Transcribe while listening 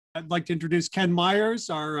I'd like to introduce Ken Myers,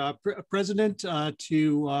 our president,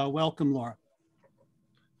 to welcome Laura.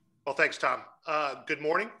 Well, thanks, Tom. Good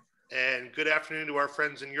morning and good afternoon to our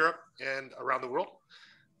friends in Europe and around the world.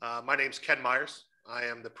 My name's Ken Myers. I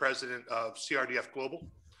am the president of CRDF Global,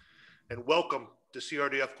 and welcome to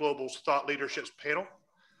CRDF Global's Thought Leadership Panel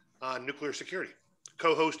on Nuclear Security,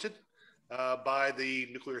 co-hosted by the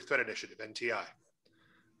Nuclear Threat Initiative, NTI.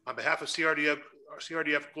 On behalf of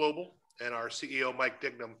CRDF Global and our CEO, Mike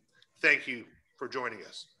Dignam, thank you for joining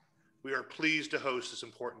us. We are pleased to host this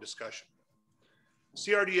important discussion.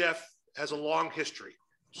 CRDF has a long history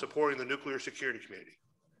supporting the nuclear security community.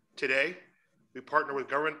 Today, we partner with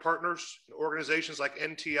government partners and organizations like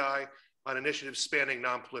NTI on initiatives spanning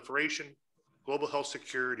non-proliferation, global health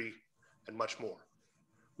security, and much more.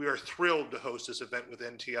 We are thrilled to host this event with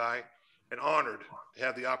NTI and honored to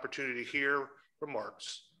have the opportunity to hear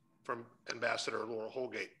remarks from Ambassador Laura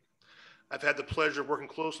Holgate. I've had the pleasure of working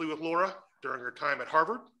closely with Laura during her time at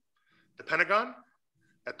Harvard, the Pentagon,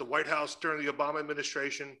 at the White House during the Obama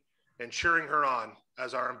administration, and cheering her on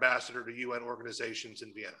as our ambassador to UN organizations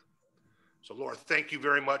in Vienna. So Laura, thank you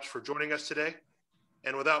very much for joining us today.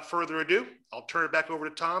 And without further ado, I'll turn it back over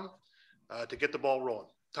to Tom to get the ball rolling.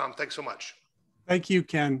 Tom, thanks so much. Thank you,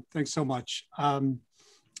 Ken. Thanks so much.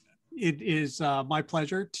 It is my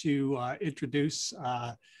pleasure to introduce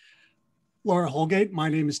Laura Holgate. My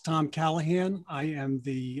name is Tom Callahan. I am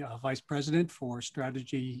the Vice President for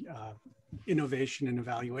Strategy, Innovation, and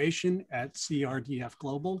Evaluation at CRDF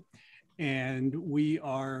Global. And we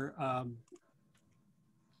are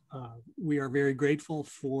very grateful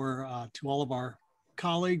to all of our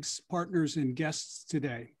colleagues, partners, and guests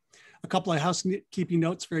today. A couple of housekeeping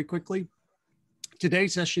notes very quickly.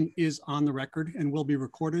 Today's session is on the record and will be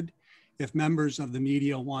recorded. If members of the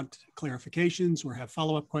media want clarifications or have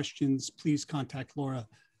follow-up questions, please contact Laura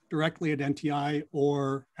directly at NTI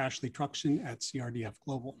or Ashley Truxton at CRDF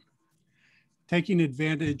Global. Taking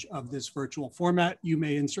advantage of this virtual format, you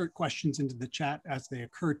may insert questions into the chat as they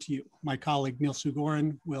occur to you. My colleague Neil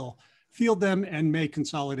Sugorin will field them and may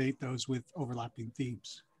consolidate those with overlapping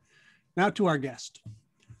themes. Now to our guest.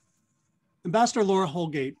 Ambassador Laura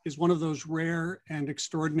Holgate is one of those rare and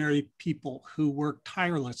extraordinary people who work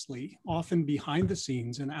tirelessly, often behind the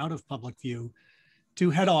scenes and out of public view, to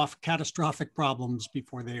head off catastrophic problems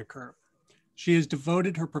before they occur. She has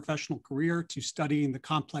devoted her professional career to studying the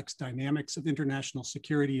complex dynamics of international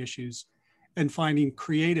security issues and finding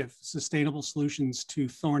creative, sustainable solutions to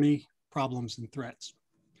thorny problems and threats.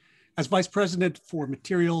 As Vice President for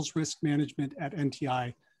Materials Risk Management at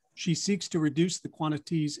NTI, she seeks to reduce the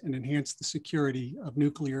quantities and enhance the security of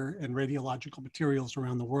nuclear and radiological materials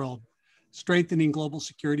around the world, strengthening global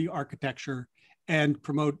security architecture and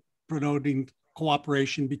promoting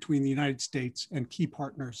cooperation between the United States and key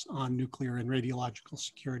partners on nuclear and radiological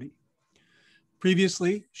security.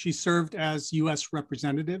 Previously, she served as U.S.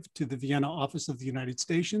 representative to the Vienna office of the United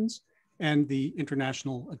States and the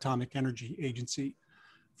International Atomic Energy Agency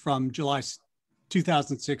from July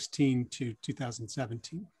 2016 to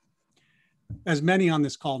 2017. As many on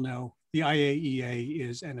this call know, the IAEA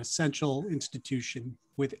is an essential institution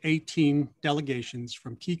with 18 delegations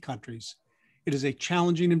from key countries. It is a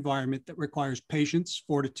challenging environment that requires patience,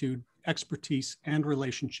 fortitude, expertise, and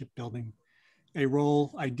relationship building, a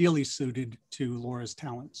role ideally suited to Laura's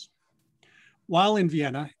talents. While in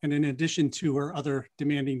Vienna, and in addition to her other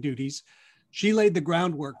demanding duties, she laid the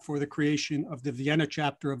groundwork for the creation of the Vienna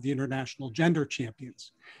chapter of the International Gender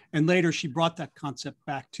Champions. And later she brought that concept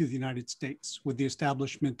back to the United States with the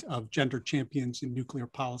establishment of Gender Champions in Nuclear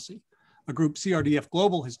Policy, a group CRDF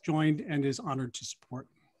Global has joined and is honored to support.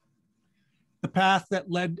 The path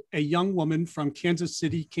that led a young woman from Kansas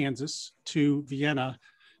City, Kansas to Vienna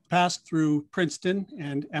passed through Princeton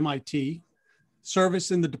and MIT,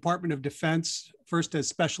 service in the Department of Defense, first as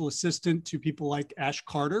special assistant to people like Ash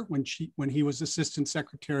Carter when he was Assistant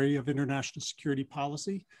Secretary of International Security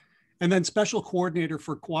Policy, and then special coordinator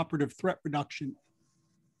for cooperative threat reduction.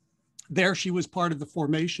 There she was part of the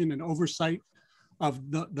formation and oversight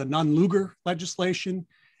of the Nunn-Lugar legislation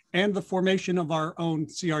and the formation of our own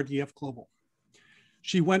CRDF Global.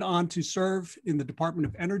 She went on to serve in the Department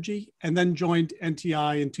of Energy and then joined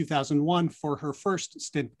NTI in 2001 for her first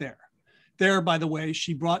stint there. There, by the way,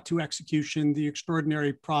 she brought to execution the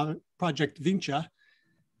extraordinary Project Vinca,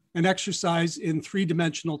 an exercise in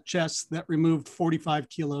three-dimensional chess that removed 45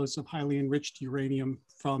 kilos of highly enriched uranium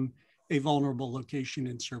from a vulnerable location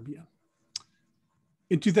in Serbia.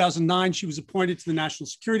 In 2009, she was appointed to the National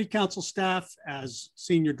Security Council staff as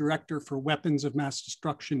Senior Director for Weapons of Mass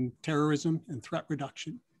Destruction, Terrorism, and Threat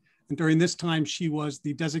Reduction. And during this time, she was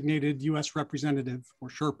the designated US representative, or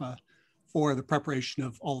Sherpa, for the preparation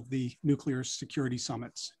of all of the nuclear security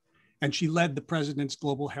summits. And she led the president's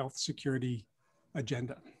global health security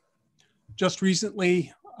agenda. Just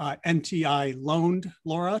recently, NTI loaned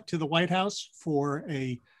Laura to the White House for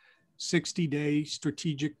a 60-day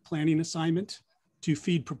strategic planning assignment to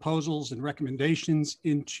feed proposals and recommendations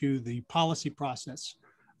into the policy process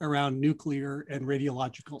around nuclear and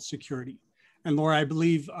radiological security. And Laura, I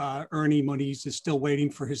believe Ernie Moniz is still waiting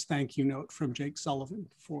for his thank you note from Jake Sullivan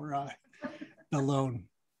for the loan.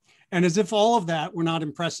 And as if all of that were not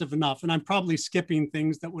impressive enough, and I'm probably skipping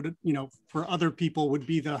things that would, for other people would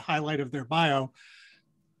be the highlight of their bio.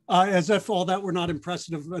 As if all that were not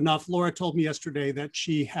impressive enough, Laura told me yesterday that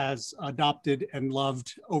she has adopted and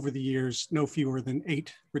loved over the years no fewer than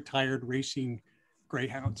 8 retired racing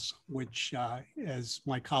greyhounds, which, as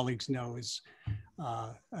my colleagues know, is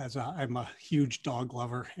I'm a huge dog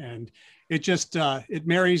lover, and it just it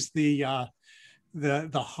marries a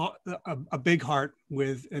big heart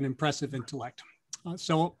with an impressive intellect.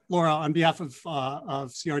 So, Laura, on behalf of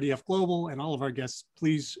CRDF Global and all of our guests,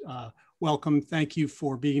 please welcome. Thank you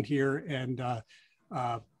for being here, and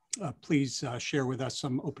please share with us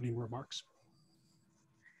some opening remarks.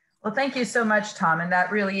 Well, thank you so much, Tom. And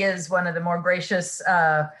that really is one of the more gracious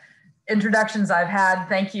introductions I've had.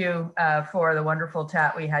 Thank you for the wonderful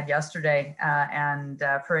chat we had yesterday and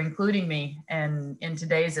for including me in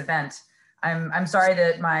today's event. I'm sorry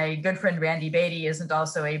that my good friend Randy Beatty isn't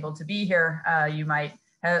also able to be here. You might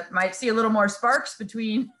see a little more sparks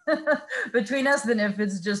between between us than if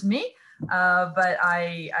it's just me. But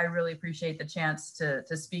I really appreciate the chance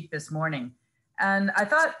to speak this morning. And I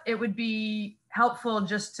thought it would be helpful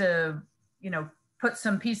just to, put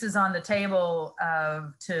some pieces on the table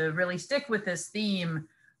to really stick with this theme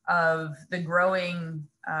of the growing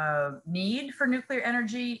need for nuclear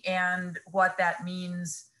energy and what that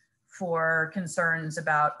means for concerns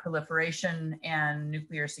about proliferation and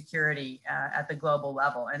nuclear security at the global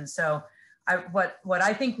level. And so what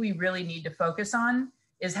I think we really need to focus on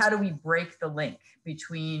is how do we break the link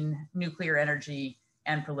between nuclear energy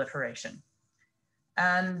and proliferation.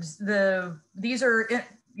 And these are,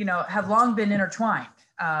 have long been intertwined,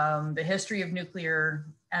 the history of nuclear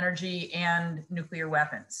energy and nuclear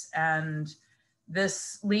weapons. And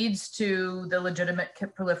this leads to the legitimate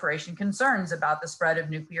proliferation concerns about the spread of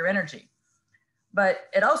nuclear energy. But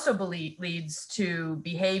it also leads to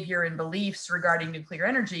behavior and beliefs regarding nuclear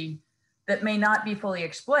energy that may not be fully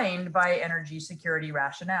explained by energy security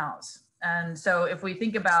rationales. And so if we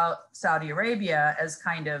think about Saudi Arabia as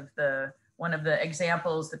kind of one of the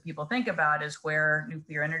examples that people think about is where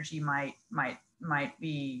nuclear energy might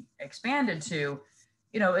be expanded to,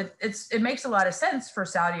 it makes a lot of sense for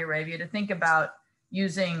Saudi Arabia to think about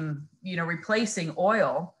using, replacing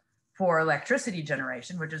oil for electricity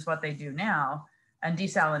generation, which is what they do now, and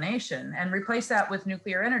desalination, and replace that with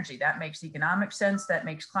nuclear energy. That makes economic sense. That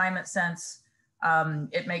makes climate sense.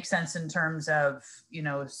 It makes sense in terms of,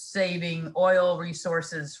 saving oil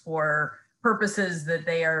resources for purposes that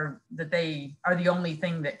they are the only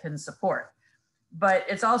thing that can support. But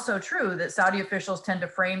it's also true that Saudi officials tend to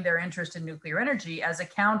frame their interest in nuclear energy as a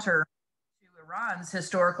counter to Iran's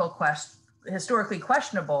historically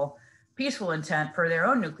questionable peaceful intent for their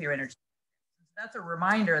own nuclear energy. That's a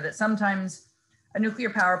reminder that sometimes a nuclear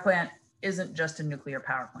power plant isn't just a nuclear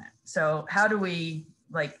power plant. So how do we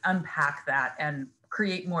unpack that and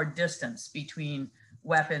create more distance between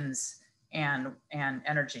weapons and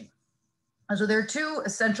energy? So there are 2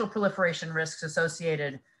 essential proliferation risks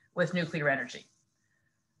associated with nuclear energy.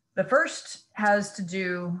 The first has to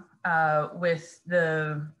do with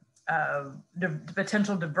the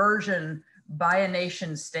potential diversion by a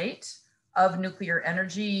nation state of nuclear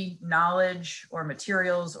energy, knowledge, or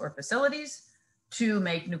materials or facilities to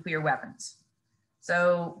make nuclear weapons.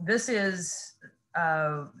 So this is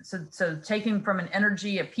so taking from an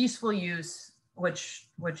energy, a peaceful use, which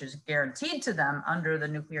is guaranteed to them under the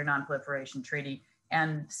Nuclear Non-Proliferation Treaty,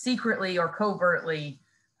 and secretly or covertly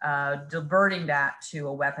diverting that to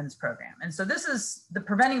a weapons program. And so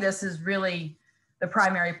preventing this is really the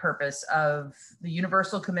primary purpose of the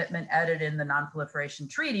universal commitment added in the Non-Proliferation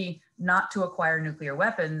Treaty not to acquire nuclear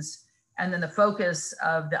weapons, and then the focus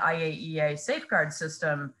of the IAEA safeguard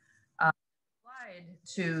system applied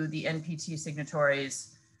to the NPT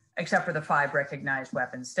signatories, except for the 5 recognized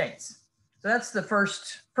weapon states. So that's the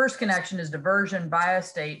first connection, is diversion by a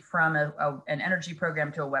state from an energy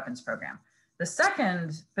program to a weapons program. The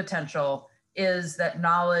second potential is that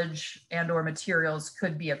knowledge and or materials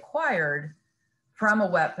could be acquired from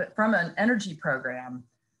an energy program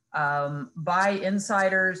by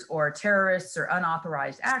insiders or terrorists or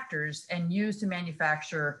unauthorized actors and used to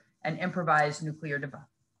manufacture an improvised nuclear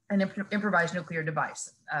an improvised nuclear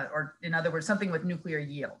device, or in other words, something with nuclear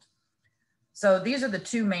yield. So these are the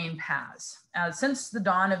two main paths. Since the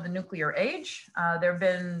dawn of the nuclear age, there have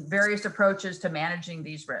been various approaches to managing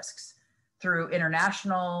these risks through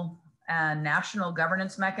international and national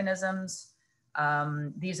governance mechanisms.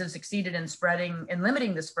 These have succeeded in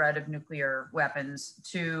limiting the spread of nuclear weapons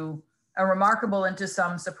to a remarkable and to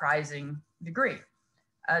some surprising degree.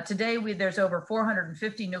 Today, there's over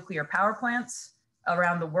 450 nuclear power plants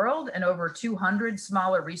around the world and over 200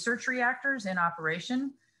 smaller research reactors in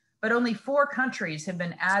operation, but only 4 countries have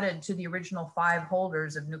been added to the original 5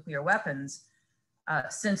 holders of nuclear weapons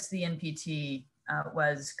since the NPT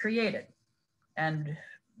was created. And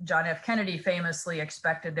John F. Kennedy famously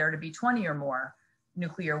expected there to be 20 or more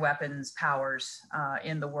nuclear weapons powers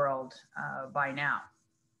in the world by now.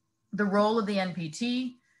 The role of the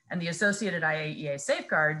NPT and the associated IAEA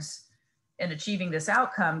safeguards in achieving this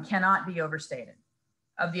outcome cannot be overstated.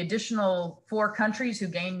 Of the additional 4 countries who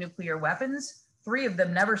gained nuclear weapons, 3 of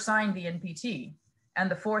them never signed the NPT,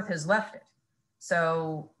 and the 4th has left it.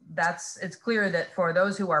 So it's clear that for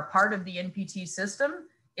those who are part of the NPT system,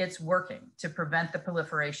 it's working to prevent the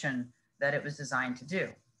proliferation that it was designed to do.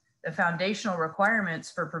 The foundational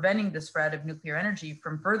requirements for preventing the spread of nuclear energy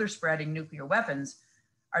from further spreading nuclear weapons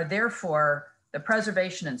are therefore the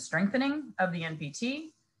preservation and strengthening of the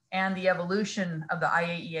NPT and the evolution of the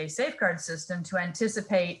IAEA safeguard system to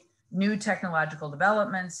anticipate new technological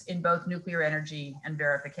developments in both nuclear energy and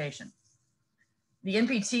verification. The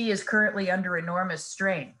NPT is currently under enormous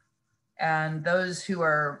strain, and those who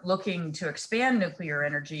are looking to expand nuclear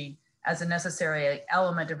energy as a necessary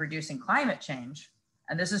element of reducing climate change,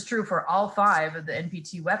 and this is true for all 5 of the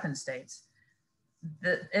NPT weapon states,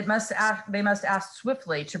 they must act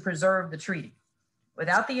swiftly to preserve the treaty.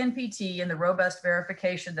 Without the NPT and the robust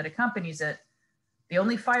verification that accompanies it, the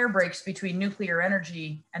only fire breaks between nuclear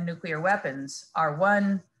energy and nuclear weapons are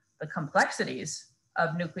 1, the complexities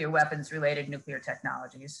of nuclear weapons related nuclear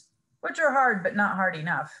technologies, which are hard but not hard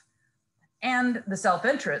enough, and the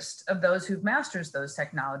self-interest of those who've mastered those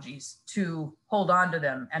technologies to hold on to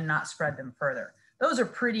them and not spread them further. Those are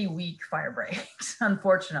pretty weak fire breaks,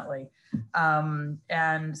 unfortunately.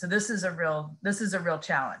 And so this is a real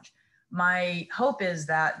challenge. My hope is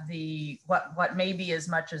that what may be as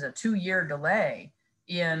much as a 2-year delay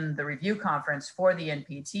in the review conference for the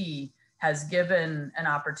NPT has given an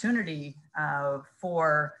opportunity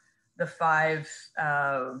for the 5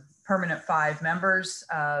 permanent 5 members,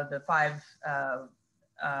 the 5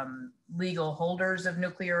 legal holders of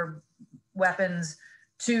nuclear weapons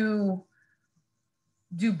to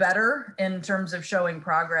do better in terms of showing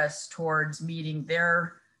progress towards meeting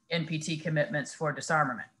their NPT commitments for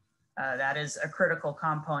disarmament. That is a critical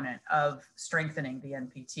component of strengthening the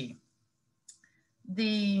NPT.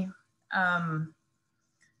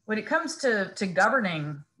 When it comes to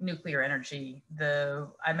governing nuclear energy,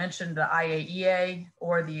 I mentioned the IAEA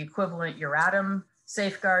or the equivalent Euratom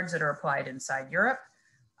safeguards that are applied inside Europe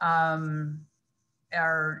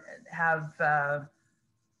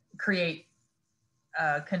create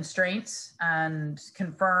constraints and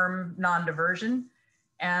confirm non-diversion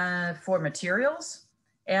for materials.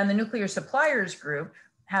 And the Nuclear Suppliers Group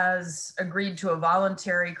has agreed to a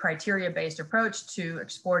voluntary criteria-based approach to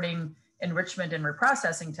exporting enrichment and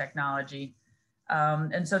reprocessing technology.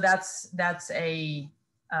 And so that's a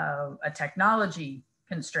technology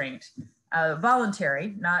constraint,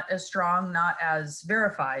 voluntary, not as strong, not as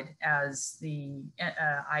verified as the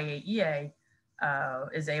IAEA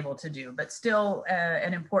is able to do, but still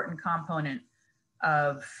an important component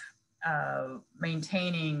of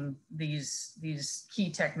maintaining these key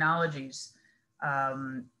technologies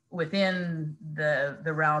within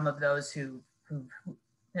the realm of those who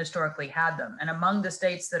historically had them. And among the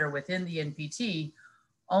states that are within the NPT,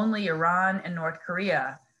 only Iran and North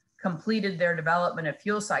Korea completed their development of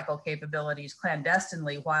fuel cycle capabilities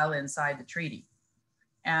clandestinely while inside the treaty.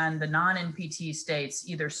 And the non-NPT states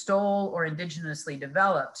either stole or indigenously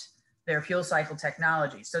developed their fuel cycle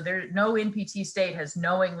technology. So no NPT state has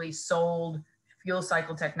knowingly sold fuel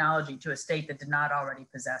cycle technology to a state that did not already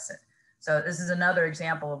possess it. So this is another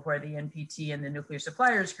example of where the NPT and the Nuclear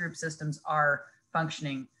Suppliers Group systems are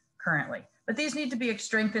functioning currently. But these need to be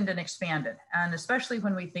strengthened and expanded, and especially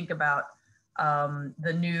when we think about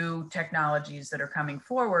the new technologies that are coming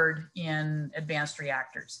forward in advanced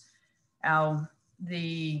reactors. Now,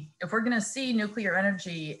 if we're going to see nuclear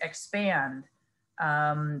energy expand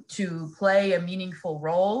to play a meaningful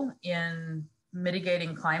role in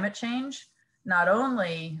mitigating climate change, not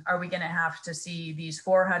only are we going to have to see these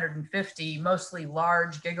 450 mostly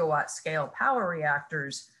large gigawatt scale power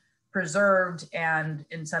reactors preserved and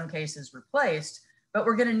in some cases replaced, but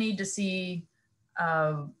we're going to need to see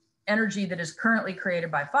energy that is currently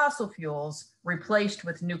created by fossil fuels replaced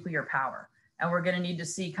with nuclear power. And we're going to need to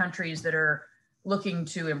see countries that are looking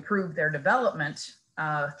to improve their development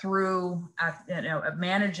through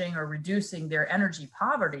managing or reducing their energy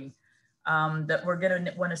poverty, that we're going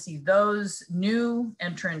to want to see those new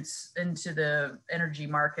entrants into the energy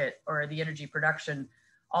market or the energy production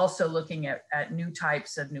also looking at new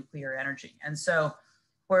types of nuclear energy. And so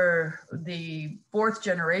for the fourth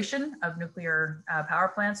generation of nuclear power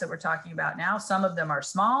plants that we're talking about now, some of them are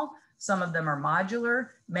small, some of them are modular,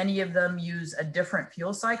 many of them use a different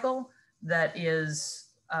fuel cycle that is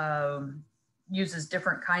uses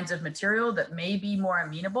different kinds of material that may be more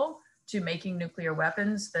amenable to making nuclear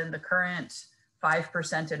weapons than the current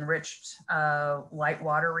 5% enriched light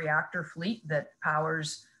water reactor fleet that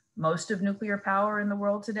powers most of nuclear power in the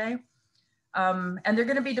world today. And they're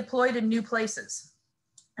going to be deployed in new places.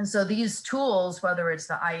 And so these tools, whether it's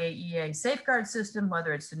the IAEA safeguard system,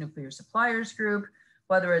 whether it's the nuclear suppliers group,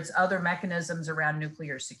 whether it's other mechanisms around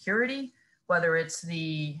nuclear security, whether it's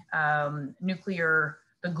the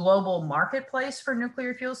global marketplace for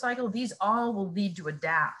nuclear fuel cycle, these all will need to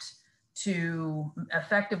adapt to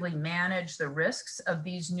effectively manage the risks of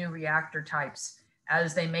these new reactor types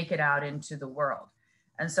as they make it out into the world.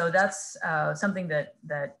 And so that's something that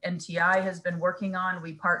NTI has been working on.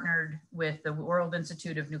 We partnered with the World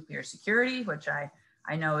Institute of Nuclear Security, which I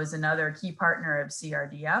know is another key partner of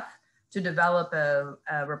CRDF, to develop a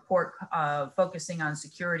report focusing on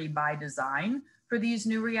security by design for these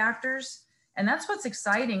new reactors. And that's what's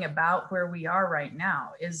exciting about where we are right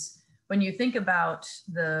now is when you think about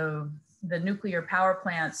the nuclear power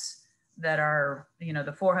plants that are,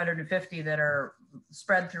 the 450 that are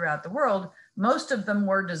spread throughout the world, most of them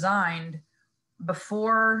were designed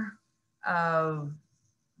before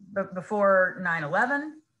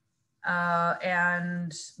 9/11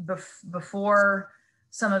 and before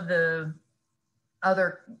some of the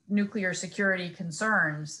other nuclear security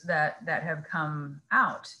concerns that have come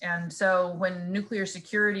out. And so when nuclear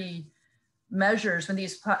security measures, when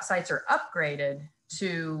these sites are upgraded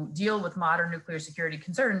to deal with modern nuclear security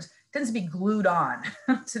concerns, it tends to be glued on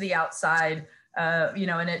to the outside,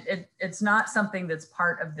 and it's not something that's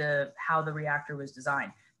part of how the reactor was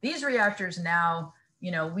designed. These reactors now,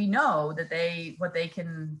 we know that they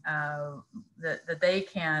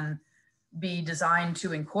can be designed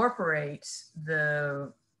to incorporate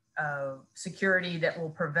the security that will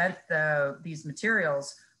prevent these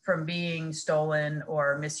materials from being stolen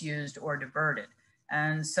or misused or diverted.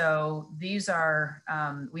 And so these are,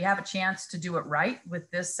 we have a chance to do it right with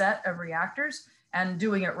this set of reactors, and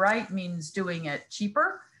doing it right means doing it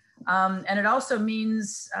cheaper. And it also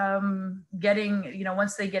means getting,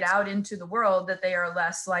 once they get out into the world, that they are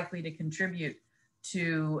less likely to contribute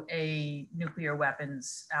to a nuclear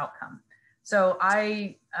weapons outcome. So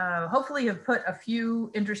I hopefully have put a few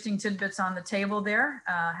interesting tidbits on the table there.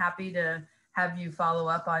 Happy to have you follow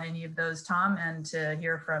up on any of those, Tom, and to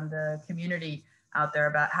hear from the community out there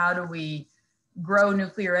about how do we grow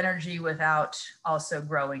nuclear energy without also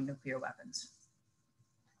growing nuclear weapons.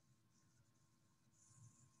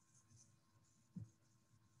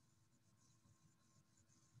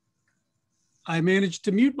 I managed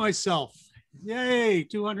to mute myself. Yay,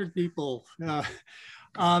 200 people.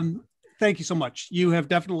 Thank you so much. You have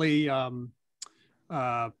definitely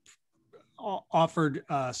offered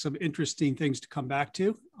some interesting things to come back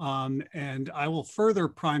to. And I will further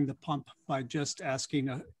prime the pump by just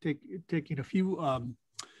asking, taking a few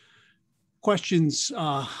questions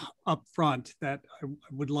up front that I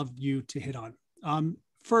would love you to hit on.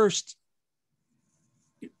 First,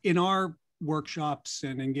 in our workshops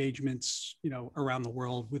and engagements, around the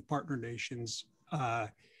world with partner nations,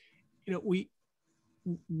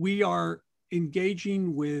 we are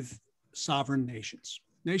engaging with sovereign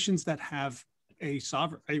nations that have a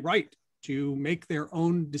right to make their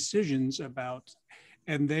own decisions about,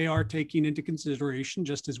 and they are taking into consideration,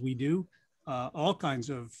 just as we do, all kinds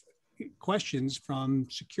of questions from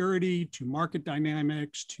security to market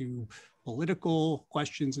dynamics to political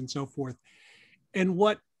questions and so forth. And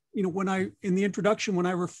what, in the introduction, when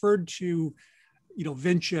I referred to,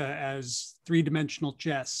 Vinci as three-dimensional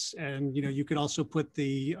chess, and, you could also put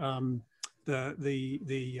the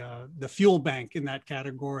fuel bank in that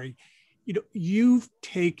category. You've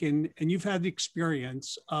taken and you've had the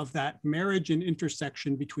experience of that marriage and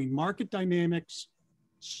intersection between market dynamics,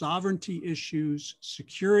 sovereignty issues,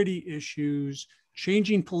 security issues,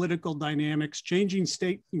 changing political dynamics, changing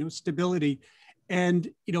state, stability,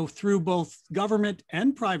 and through both government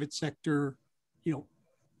and private sector,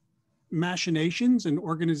 machinations and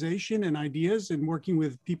organization and ideas and working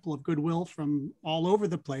with people of goodwill from all over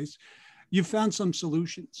the place, you've found some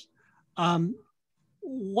solutions.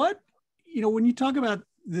 What, when you talk about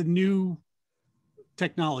the new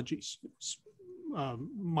technologies,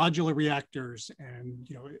 modular reactors and,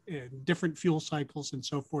 and different fuel cycles and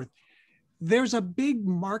so forth, there's a big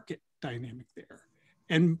market dynamic there.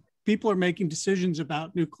 And people are making decisions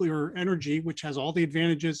about nuclear energy, which has all the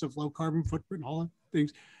advantages of low carbon footprint, all the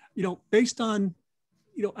things, based on,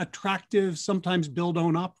 attractive, sometimes build,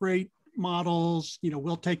 own, operate models.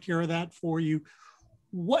 We'll take care of that for you.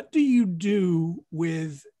 What do you do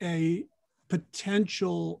with a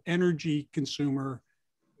potential energy consumer,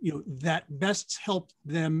 that best help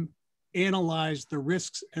them analyze the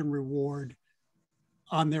risks and reward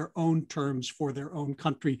on their own terms for their own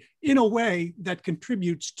country in a way that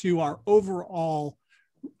contributes to our overall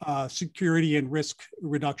security and risk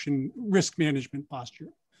reduction, risk management posture?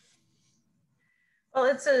 Well,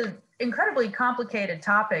 it's an incredibly complicated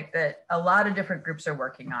topic that a lot of different groups are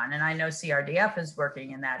working on. And I know CRDF is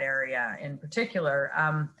working in that area in particular.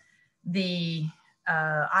 The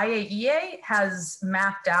IAEA has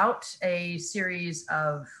mapped out a series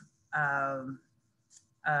of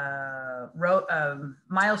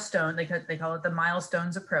milestone, they call it the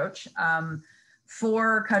milestones approach,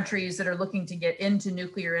 for countries that are looking to get into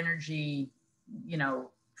nuclear energy,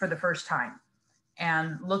 for the first time.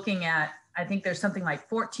 And looking at, I think there's something like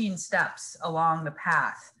 14 steps along the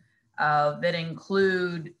path that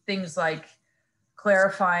include things like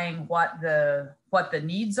clarifying what the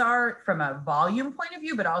needs are from a volume point of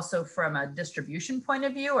view, but also from a distribution point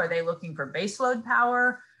of view. Are they looking for baseload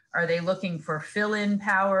power? Are they looking for fill-in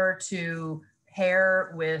power to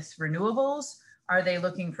pair with renewables? Are they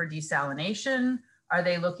looking for desalination? Are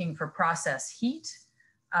they looking for process heat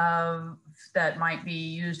that might be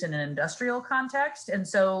used in an industrial context? And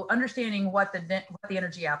so understanding what the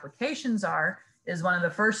energy applications are is one of the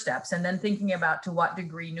first steps. And then thinking about to what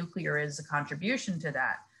degree nuclear is a contribution to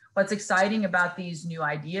that. What's exciting about these new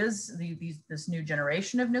ideas, this new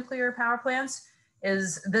generation of nuclear power plants,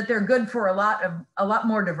 is that they're good for a lot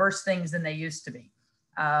more diverse things than they used to be.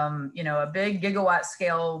 A big gigawatt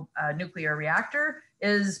scale nuclear reactor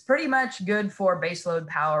is pretty much good for baseload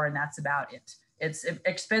power, and that's about it. It's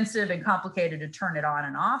expensive and complicated to turn it on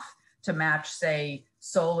and off to match, say,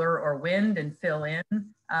 solar or wind and fill in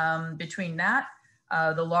between that.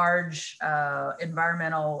 The large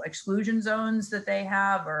environmental exclusion zones that they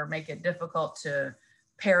have or make it difficult to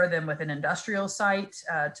pair them with an industrial site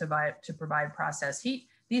to provide process heat.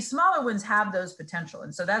 These smaller ones have those potential.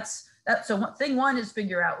 And so thing one is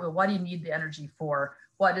figure out, well, what do you need the energy for?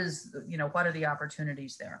 What are the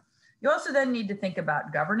opportunities there? You also then need to think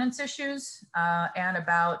about governance issues and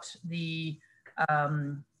about the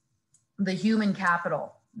human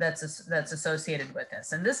capital that's associated with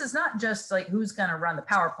this. And this is not just like who's going to run the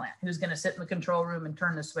power plant, who's going to sit in the control room and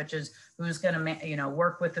turn the switches, who's going to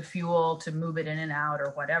work with the fuel to move it in and out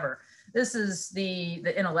or whatever. This is the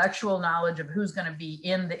intellectual knowledge of who's going to be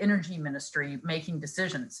in the energy ministry making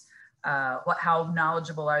decisions. How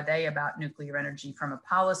knowledgeable are they about nuclear energy from a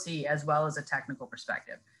policy as well as a technical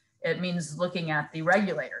perspective? It means looking at the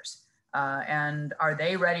regulators and are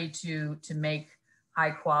they ready to make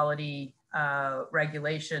high quality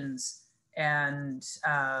regulations and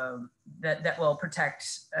that will protect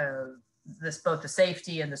both the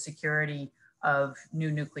safety and the security of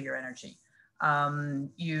new nuclear energy.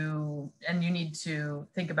 You need to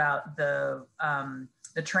think about the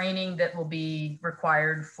training that will be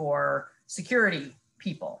required for security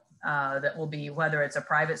people. That will be, whether it's a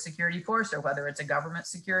private security force or whether it's a government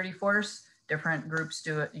security force. Different groups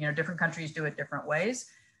do it, different countries do it different ways.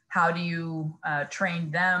 How do you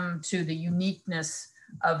train them to the uniqueness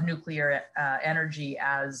of nuclear energy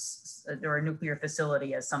or a nuclear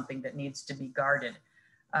facility as something that needs to be guarded?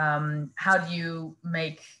 How do you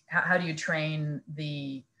train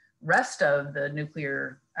the rest of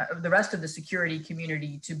the security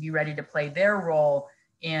community to be ready to play their role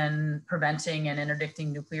in preventing and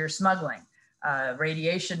interdicting nuclear smuggling,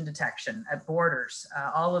 radiation detection at borders,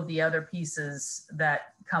 all of the other pieces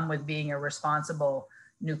that come with being a responsible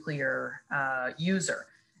nuclear user.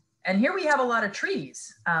 And here we have a lot of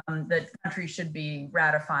treaties that countries should be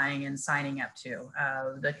ratifying and signing up to.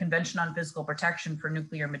 The Convention on Physical Protection for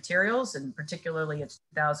Nuclear Materials, and particularly its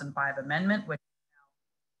 2005 amendment, which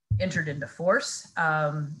entered into force,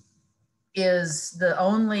 is the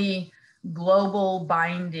only global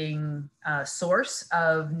binding source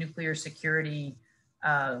of nuclear security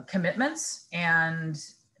commitments. And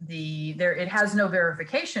it has no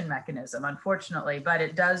verification mechanism, unfortunately, but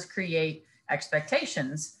it does create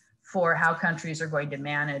expectations for how countries are going to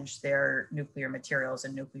manage their nuclear materials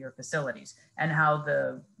and nuclear facilities, and how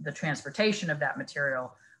the transportation of that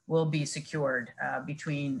material will be secured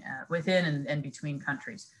within and between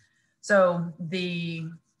countries. So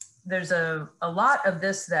there's a lot of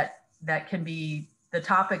this that can be the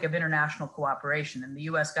topic of international cooperation, and the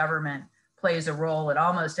U.S. government plays a role at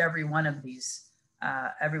almost every one of these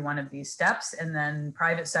steps. And then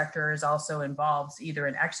private sector is also involved either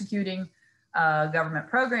in executing government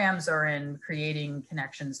programs or in creating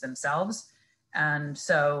connections themselves. And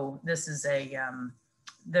so this is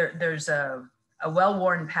there's a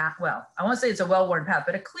well-worn path. Well, I won't say it's a well-worn path,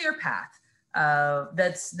 but a clear path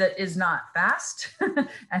that is not fast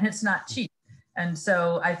and it's not cheap. And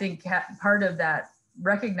so I think part of that,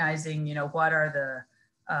 recognizing, what are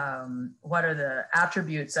the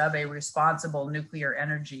attributes of a responsible nuclear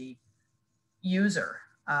energy user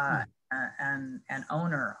and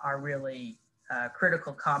owner are really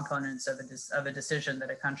critical components of a decision that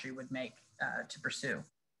a country would make to pursue.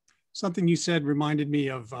 Something you said reminded me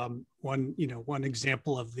of one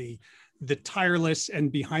example of the tireless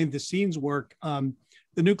and behind the scenes work,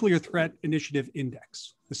 the Nuclear Threat Initiative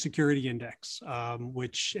Index, the Security Index,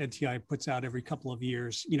 which NTI puts out every couple of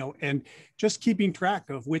years, and just keeping track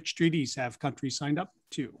of which treaties have countries signed up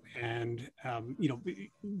to. And,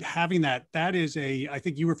 having that is I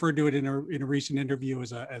think you referred to it in a recent interview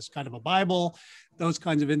as kind of a Bible. Those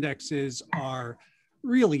kinds of indexes are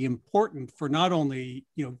really important for not only,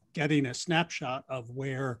 getting a snapshot of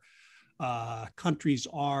where countries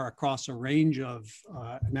are across a range of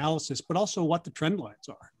analysis, but also what the trend lines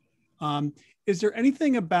are. Is there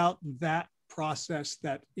anything about that process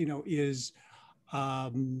that, is,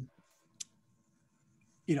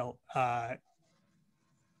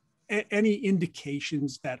 any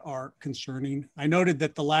indications that are concerning? I noted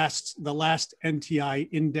that the last NTI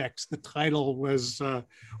index, the title was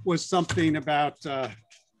something about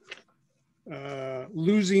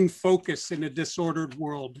losing focus in a disordered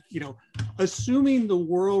world. Assuming the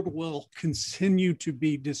world will continue to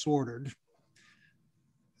be disordered,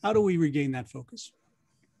 how do we regain that focus?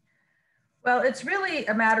 Well, it's really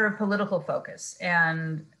a matter of political focus.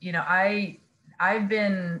 And, I've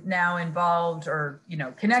been now involved or,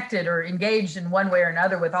 connected or engaged in one way or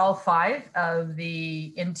another with all 5 of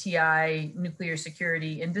the NTI nuclear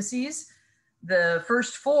security indices. The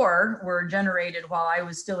first 4 were generated while I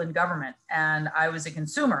was still in government, and I was a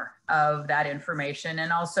consumer of that information.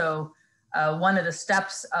 And also one of the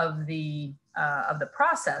steps of the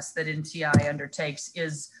process that NTI undertakes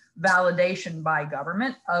is validation by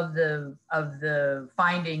government of the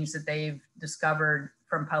findings that they've discovered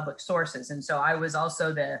from public sources. And so I was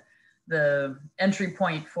also the entry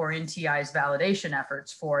point for NTI's validation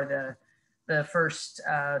efforts for the first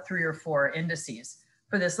 3 or 4 indices.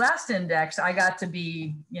 For this last index, I got to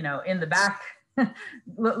be, in the back,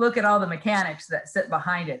 look at all the mechanics that sit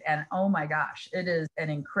behind it. And oh my gosh, it is an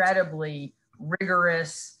incredibly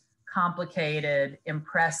rigorous, complicated,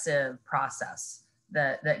 impressive process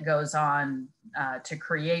that goes on to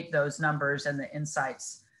create those numbers and the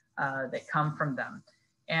insights that come from them.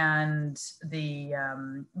 And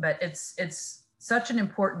but it's such an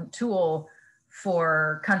important tool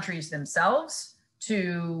for countries themselves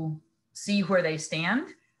to see where they stand.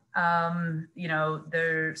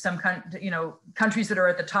 There's some countries that are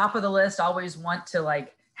at the top of the list always want to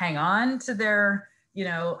hang on to their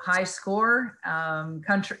high score.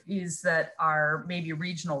 Countries that are maybe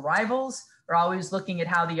regional rivals are always looking at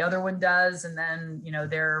how the other one does, and then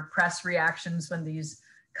their press reactions when these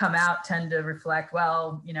come out tend to reflect,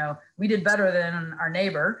 well, we did better than our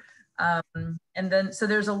neighbor. And then so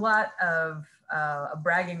there's a lot of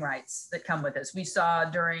bragging rights that come with this. We saw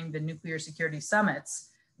during the nuclear security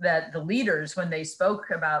summits that the leaders, when they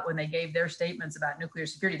gave their statements about nuclear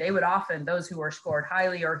security, they would often, those who were scored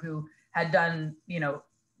highly or who had done,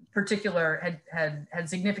 had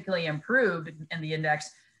significantly improved in the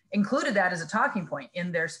index, included that as a talking point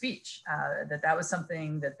in their speech, that was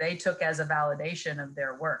something that they took as a validation of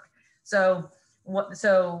their work. So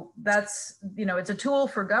that's, it's a tool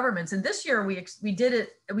for governments. And this year we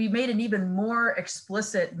made an even more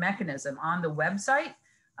explicit mechanism on the website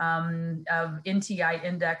of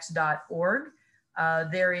ntiindex.org.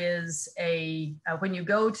 There is when you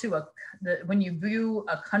go to when you view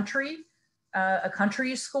a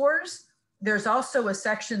country's scores, there's also a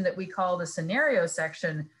section that we call the scenario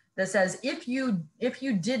section that says, if you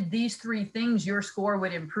did these 3 things, your score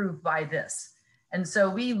would improve by this. And so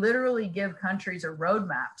we literally give countries a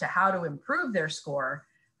roadmap to how to improve their score,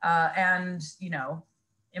 and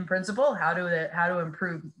in principle, how to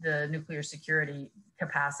improve the nuclear security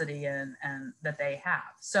capacity and that they have.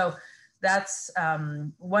 So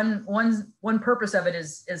one purpose of it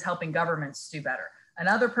is helping governments do better.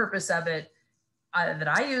 Another purpose of it that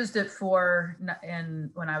I used it for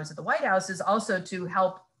when I was at the White House is also to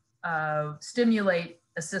help stimulate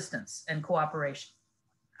assistance and cooperation.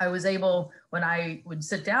 I was able, when I would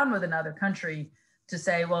sit down with another country, to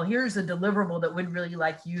say, well, here's a deliverable that we'd really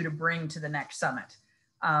like you to bring to the next summit.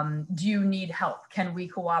 Do you need help? Can we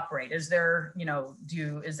cooperate? Is there,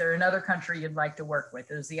 is there another country you'd like to work with?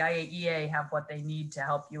 Does the IAEA have what they need to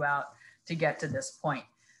help you out to get to this point?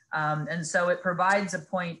 And so it provides a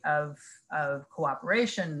point of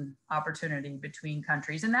cooperation opportunity between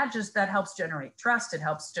countries. And that helps generate trust. It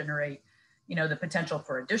helps generate, the potential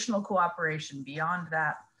for additional cooperation beyond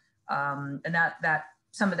that. And that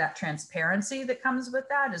some of that transparency that comes with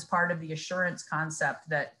that is part of the assurance concept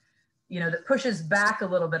that, that pushes back a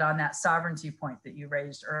little bit on that sovereignty point that you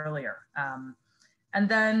raised earlier. And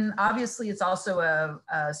then obviously it's also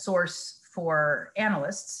a source for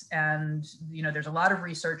analysts, and there's a lot of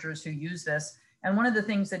researchers who use this. And one of the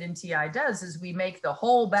things that NTI does is we make the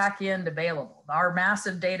whole back end available. Our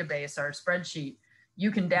massive database, our spreadsheet,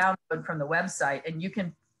 you can download from the website, and you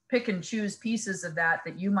can pick and choose pieces of that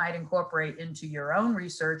you might incorporate into your own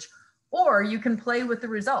research, or you can play with the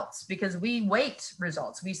results, because we weight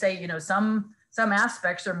results. We say, some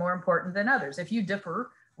aspects are more important than others. If you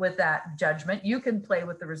differ with that judgment, you can play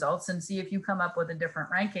with the results and see if you come up with a different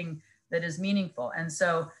ranking that is meaningful. And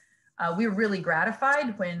so we were really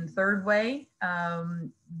gratified when Third Way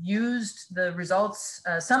used the results,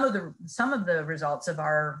 some of the results of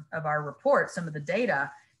our report, some of the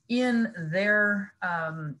data in their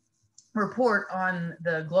report on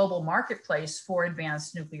the global marketplace for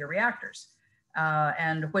advanced nuclear reactors,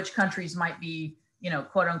 and which countries might be,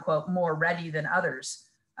 quote unquote, more ready than others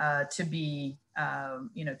to be,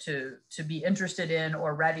 to be interested in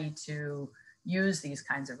or ready to use these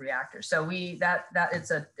kinds of reactors. So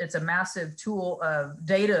it's a massive tool,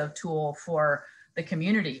 data tool for the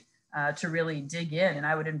community to really dig in. And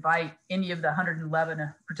I would invite any of the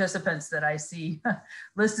 111 participants that I see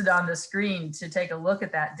listed on the screen to take a look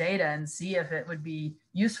at that data and see if it would be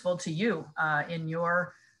useful to you in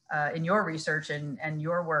your research and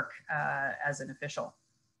your work as an official.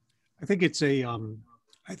 I think it's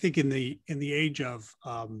I think in the age of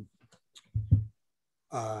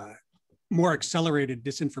more accelerated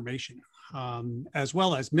disinformation, as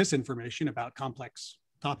well as misinformation about complex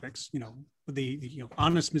topics, the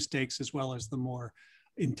honest mistakes as well as the more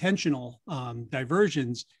intentional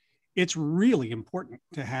diversions, it's really important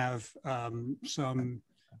to have some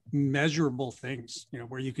measurable things,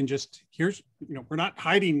 where you can just, we're not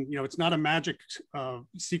hiding, it's not a magic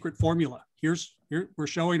secret formula. We're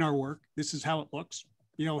showing our work. This is how it looks.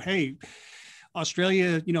 Hey,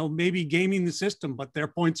 Australia, maybe gaming the system, but their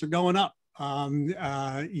points are going up.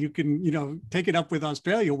 You can, take it up with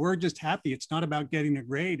Australia. We're just happy. It's not about getting a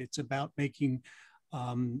grade. It's about making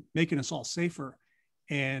us all safer.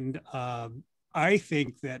 And I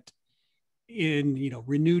think that in,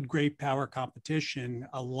 renewed great power competition,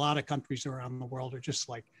 a lot of countries around the world are just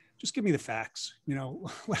like, just give me the facts,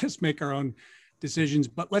 let us make our own decisions,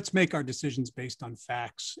 but let's make our decisions based on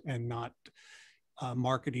facts and not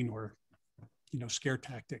marketing or, scare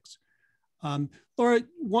tactics. Laura,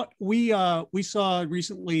 what we saw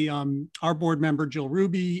recently, our board member, Jill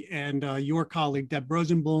Ruby, and your colleague, Deb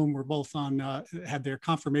Rosenblum, were both had their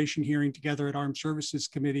confirmation hearing together at Armed Services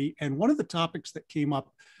Committee. And one of the topics that came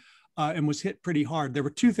up and was hit pretty hard, there were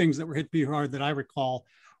two things that were hit pretty hard that I recall.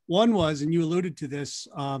 One was, and you alluded to this,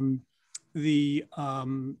 the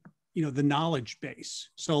knowledge base.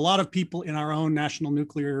 So a lot of people in our own National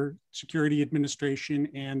Nuclear Security Administration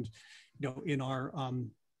and, in our,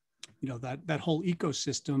 that whole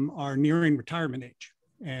ecosystem are nearing retirement age.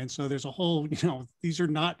 And so there's a whole, these are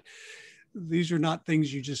not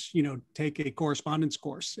things you just, take a correspondence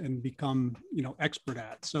course and become, expert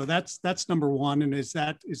at. So that's number one. And is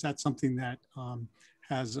that something that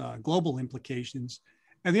has global implications?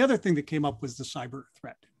 And the other thing that came up was the cyber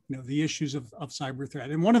threat, the issues of cyber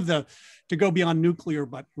threat. And one of to go beyond nuclear,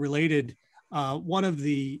 but related, one of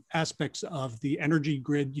the aspects of the energy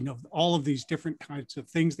grid, all of these different kinds of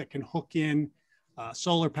things that can hook in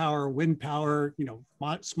solar power, wind power,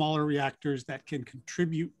 smaller reactors that can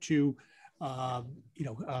contribute to,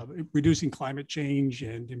 reducing climate change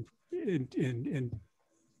and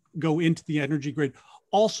go into the energy grid.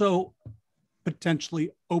 Also,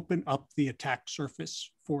 potentially open up the attack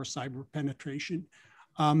surface for cyber penetration.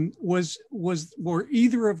 Were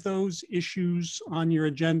either of those issues on your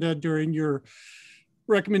agenda during your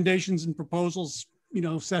recommendations and proposals,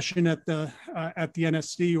 session at the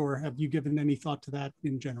NSC, or have you given any thought to that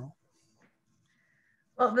in general?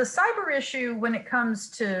 Well, the cyber issue, when it comes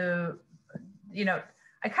to,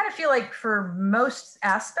 I kind of feel like for most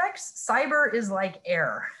aspects, cyber is like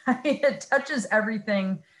air. It touches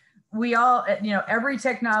everything. We all, every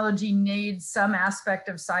technology needs some aspect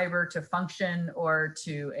of cyber to function or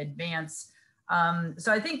to advance.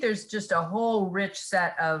 So I think there's just a whole rich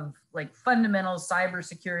set of like fundamental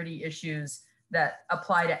cybersecurity issues that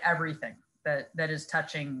apply to everything that is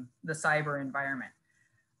touching the cyber environment.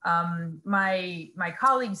 My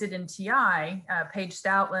colleagues at NTI, Paige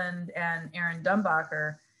Stoutland and Aaron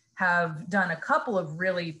Dumbacher, have done a couple of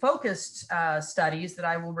really focused studies that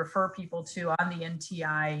I will refer people to on the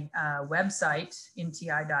NTI website,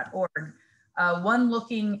 nti.org. One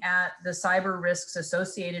looking at the cyber risks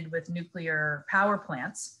associated with nuclear power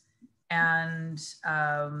plants and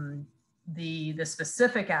the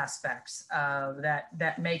specific aspects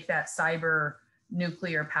that make that cyber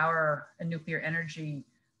nuclear power and nuclear energy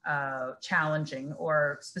challenging,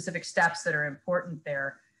 or specific steps that are important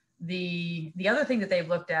there. The other thing that they've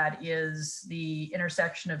looked at is the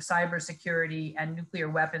intersection of cybersecurity and nuclear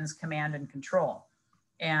weapons command and control,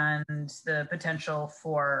 and the potential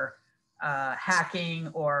for hacking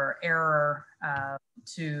or error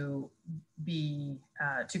to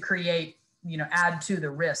create, add to the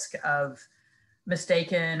risk of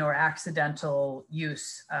mistaken or accidental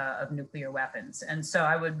use of nuclear weapons. And so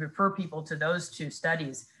I would refer people to those two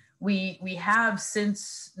studies. We have,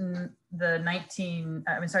 since the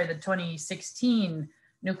 2016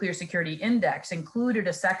 Nuclear Security Index, included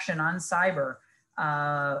a section on cyber,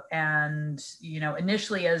 and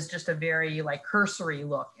initially as just a very cursory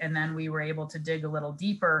look, and then we were able to dig a little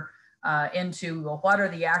deeper into, well, what are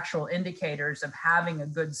the actual indicators of having a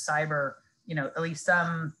good cyber, at least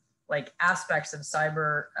some aspects of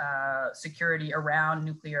cyber security around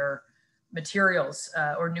nuclear materials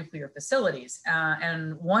or nuclear facilities.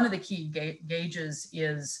 And one of the key gauges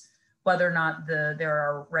is whether or not there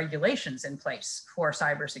are regulations in place for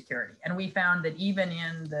cybersecurity. And we found that even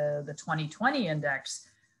in the 2020 index,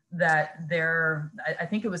 that I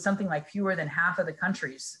think it was something like fewer than half of the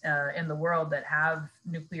countries in the world that have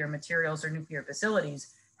nuclear materials or nuclear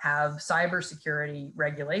facilities have cybersecurity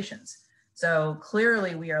regulations. So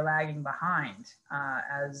clearly we are lagging behind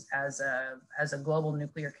as a global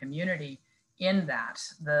nuclear community in that.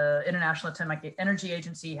 The International Atomic Energy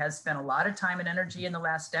Agency has spent a lot of time and energy in the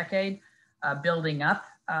last decade building up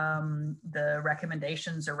the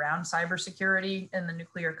recommendations around cybersecurity in the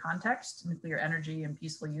nuclear context, nuclear energy and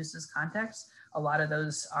peaceful uses context. A lot of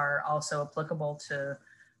those are also applicable to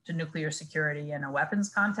nuclear security in a weapons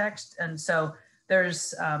context. And so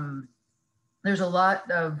there's a lot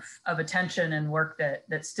of attention and work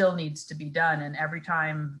that still needs to be done. And every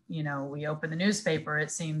time, we open the newspaper,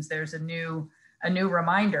 it seems there's a new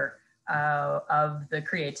reminder of the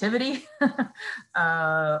creativity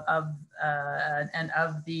and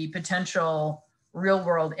of the potential real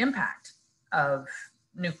world impact of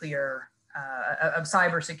nuclear, of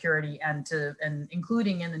cybersecurity, and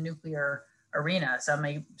including in the nuclear arena. Some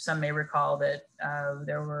may recall that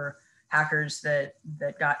there were hackers that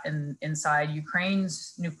got inside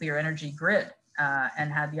Ukraine's nuclear energy grid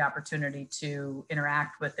and had the opportunity to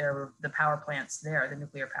interact with the power plants there, the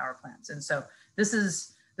nuclear power plants. And so this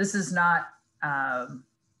is not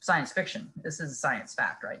science fiction. This is science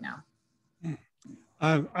fact right now.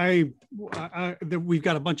 We've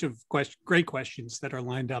got a bunch of great questions that are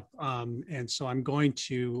lined up, and so I'm going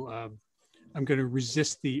to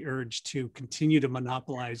resist the urge to continue to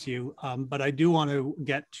monopolize you, but I do want to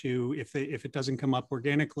get to, if it doesn't come up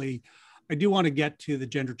organically, I do want to get to the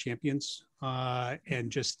gender champions and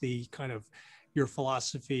just the kind of your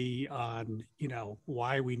philosophy on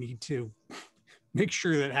why we need to make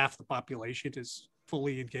sure that half the population is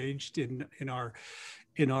fully engaged in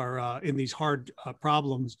these hard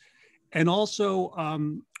problems, and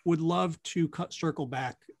also would love to circle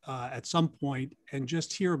back at some point and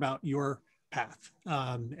just hear about your path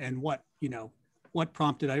and what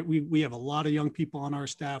prompted. We have a lot of young people on our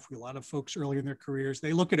staff. We have a lot of folks early in their careers.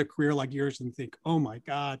 They look at a career like yours and think, oh my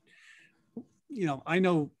God, I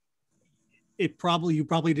know you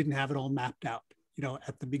probably didn't have it all mapped out,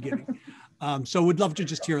 at the beginning. So would love to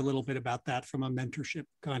just hear a little bit about that from a mentorship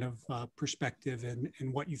kind of perspective,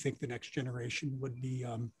 and what you think the next generation would be,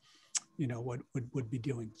 what would be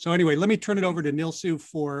doing. So anyway, let me turn it over to Nilsu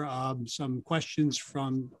for some questions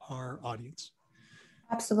from our audience.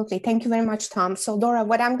 Absolutely. Thank you very much, Tom. So Laura,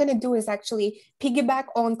 what I'm going to do is actually piggyback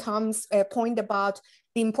on Tom's point about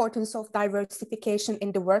the importance of diversification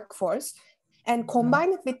in the workforce. and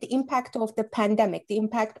combine it with the impact of the pandemic, the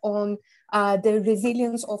impact on the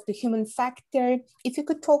resilience of the human factor. If you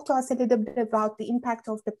could talk to us a little bit about the impact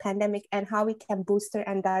of the pandemic and how we can boost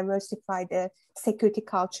and diversify the security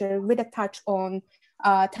culture, with a touch on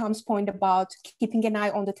Tom's point about keeping an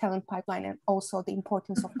eye on the talent pipeline and also the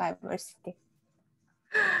importance of diversity.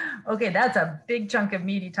 Okay, that's a big chunk of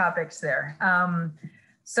meaty topics there.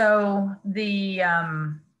 So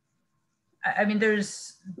I mean,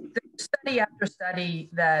 there's study after study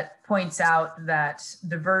that points out that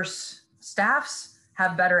diverse staffs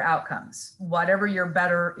have better outcomes, whatever your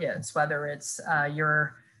better is, whether it's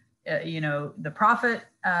the profit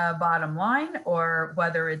bottom line, or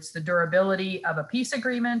whether it's the durability of a peace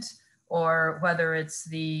agreement, or whether it's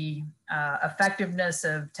the effectiveness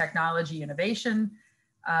of technology innovation.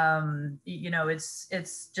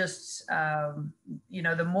 It's just,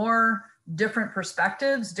 the more different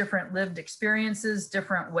perspectives, different lived experiences,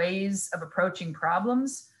 different ways of approaching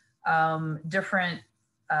problems, different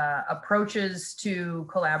approaches to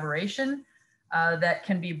collaboration that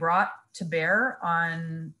can be brought to bear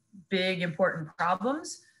on big, important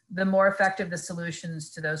problems, the more effective the solutions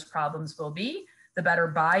to those problems will be, the better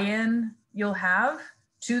buy-in you'll have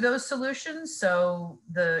to those solutions. So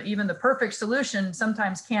even the perfect solution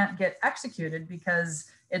sometimes can't get executed because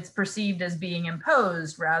it's perceived as being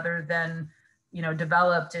imposed rather than,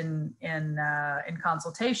 developed in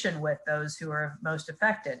consultation with those who are most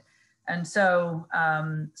affected. And so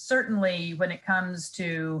certainly when it comes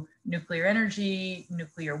to nuclear energy,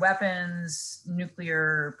 nuclear weapons,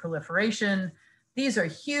 nuclear proliferation, these are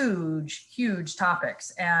huge, huge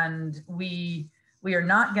topics. And we are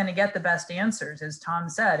not going to get the best answers, as Tom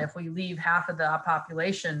said, if we leave half of the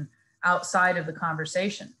population outside of the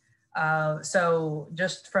conversation. So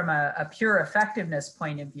just from a pure effectiveness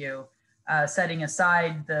point of view, setting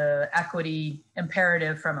aside the equity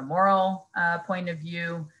imperative from a moral point of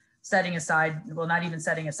view, setting aside, well, not even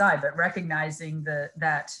setting aside, but recognizing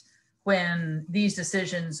that when these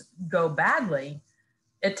decisions go badly,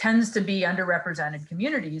 it tends to be underrepresented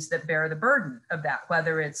communities that bear the burden of that,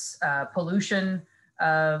 whether it's pollution,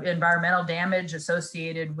 environmental damage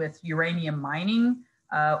associated with uranium mining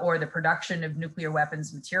or the production of nuclear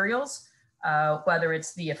weapons materials, whether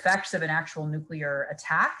it's the effects of an actual nuclear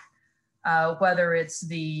attack, whether it's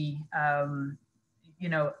the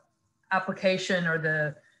application or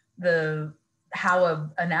the how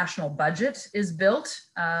a national budget is built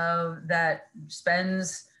that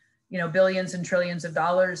spends billions and trillions of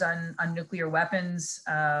dollars on nuclear weapons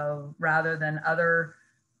rather than other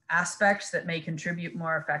aspects that may contribute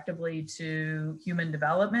more effectively to human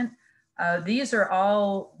development. These are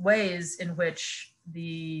all ways in which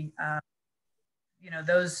those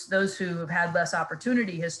who have had less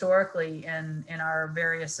opportunity historically in our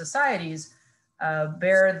various societies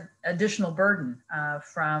bear additional burden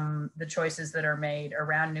from the choices that are made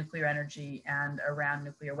around nuclear energy and around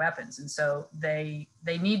nuclear weapons. And so they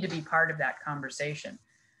need to be part of that conversation.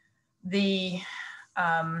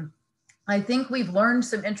 I think we've learned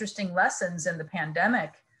some interesting lessons in the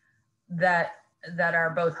pandemic that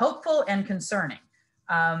are both hopeful and concerning.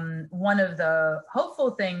 One of the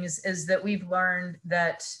hopeful things is that we've learned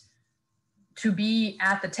that to be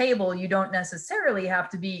at the table, you don't necessarily have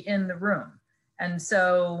to be in the room. And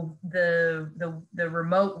so the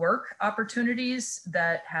remote work opportunities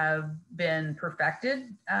that have been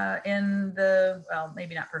perfected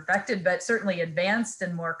maybe not perfected, but certainly advanced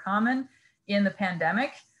and more common in the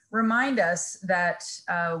pandemic, remind us that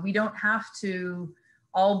we don't have to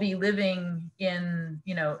all be living in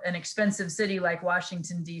an expensive city like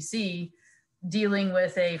Washington, D.C., dealing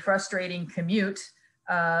with a frustrating commute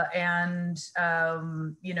and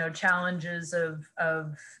challenges of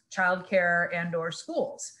childcare and or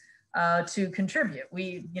schools to contribute.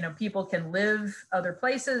 People can live other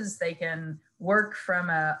places. They can work from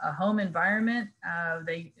a home environment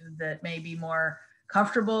that may be more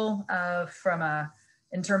comfortable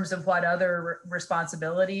in terms of what other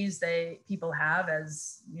responsibilities people have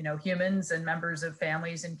as humans and members of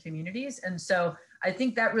families and communities. And so I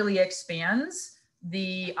think that really expands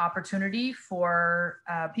the opportunity for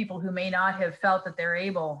people who may not have felt that they're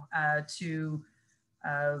able to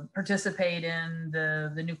participate in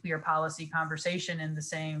the nuclear policy conversation in the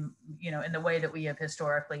same, in the way that we have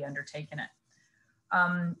historically undertaken it.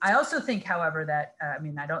 I also think, however, that,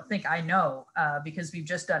 I know, because we've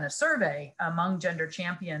just done a survey among gender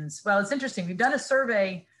champions. Well, it's interesting. We've done a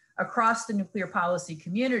survey across the nuclear policy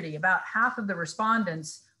community. About half of the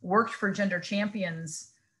respondents worked for gender champions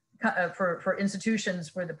for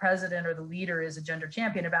institutions where the president or the leader is a gender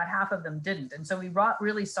champion. About half of them didn't. And so we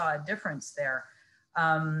really saw a difference there.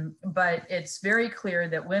 But it's very clear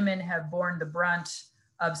that women have borne the brunt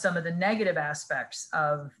of some of the negative aspects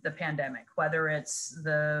of the pandemic, whether it's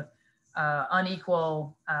the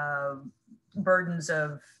unequal burdens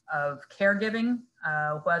of caregiving,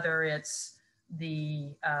 whether it's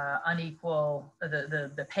the unequal,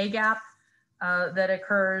 the pay gap that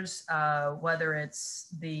occurs, whether it's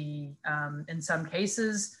the, in some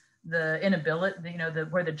cases, the inability,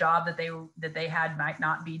 where the job that they had might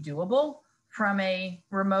not be doable from a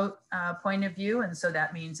remote point of view. And so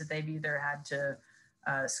that means that they've either had to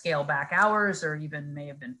scale back hours or even may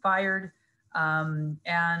have been fired. And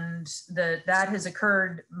that has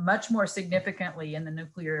occurred much more significantly in the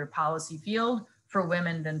nuclear policy field for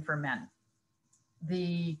women than for men.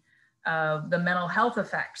 The mental health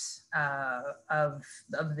effects of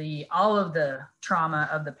all of the trauma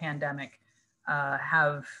of the pandemic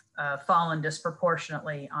have fallen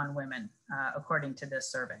disproportionately on women, according to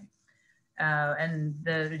this survey. And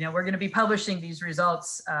we're going to be publishing these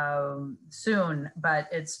results soon, but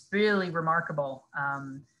it's really remarkable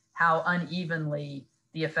how unevenly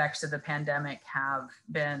the effects of the pandemic have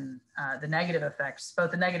been, the negative effects,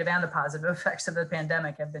 both the negative and the positive effects of the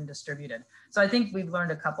pandemic have been distributed. So I think we've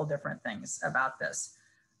learned a couple different things about this.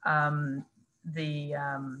 And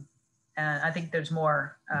I think there's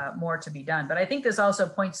more to be done, but I think this also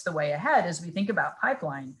points the way ahead as we think about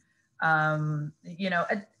pipeline.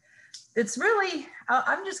 It's really,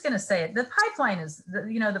 I'm just going to say it, the pipeline is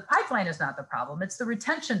not the problem. It's the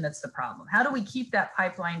retention that's the problem. How do we keep that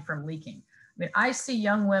pipeline from leaking? I mean, I see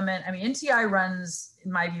young women, NTI runs,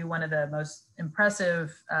 in my view, one of the most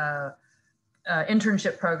impressive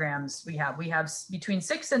internship programs we have. We have between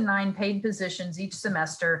 6 and 9 paid positions each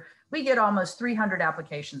semester. We get almost 300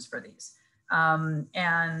 applications for these.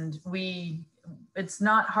 And it's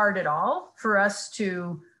not hard at all for us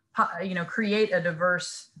to create a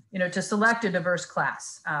diverse, to select a diverse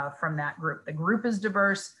class from that group. The group is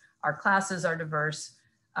diverse, our classes are diverse.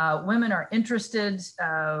 Women are interested,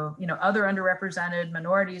 other underrepresented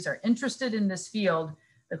minorities are interested in this field.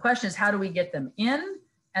 The question is, how do we get them in?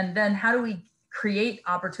 And then how do we create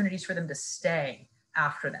opportunities for them to stay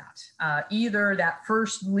after that? Either that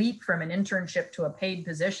first leap from an internship to a paid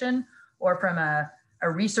position, or from a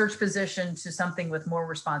research position to something with more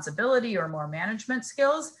responsibility or more management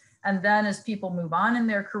skills. And then as people move on in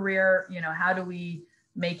their career, how do we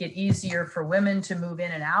make it easier for women to move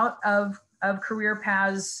in and out of career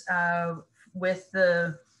paths with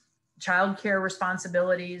the childcare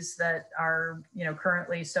responsibilities that are,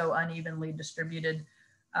 currently so unevenly distributed.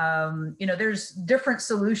 There's different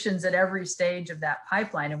solutions at every stage of that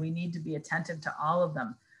pipeline, and we need to be attentive to all of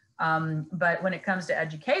them. But when it comes to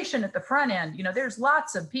education at the front end, there's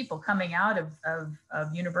lots of people coming out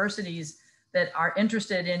of universities that are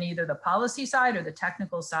interested in either the policy side or the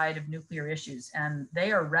technical side of nuclear issues. And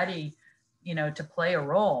they are ready, to play a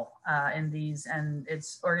role in these. And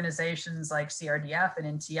it's organizations like CRDF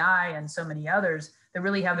and NTI and so many others that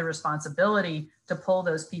really have the responsibility to pull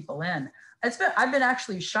those people in. I've been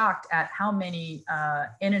actually shocked at how many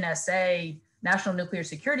NNSA, National Nuclear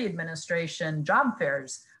Security Administration job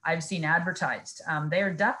fairs I've seen advertised. They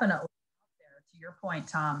are definitely out there, to your point,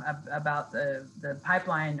 Tom, about the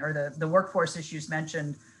pipeline or the workforce issues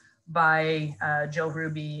mentioned by Jill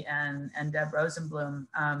Ruby and Deb Rosenblum.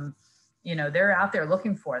 They're out there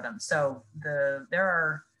looking for them. So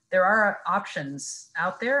there are options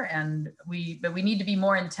out there, but we need to be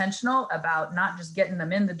more intentional about not just getting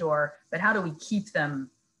them in the door, but how do we keep them,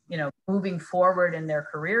 moving forward in their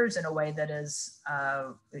careers in a way that is,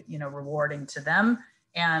 rewarding to them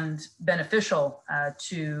and beneficial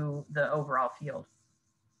to the overall field.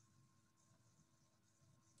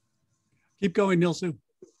 Keep going, Nilsu.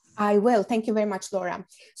 I will. Thank you very much, Laura.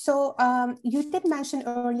 So you did mention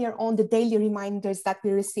earlier on the daily reminders that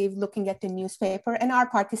we receive looking at the newspaper, and our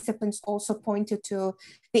participants also pointed to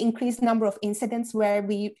the increased number of incidents where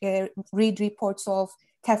we read reports of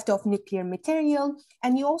theft of nuclear material.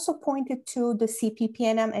 And you also pointed to the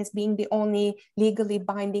CPPNM as being the only legally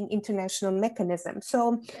binding international mechanism.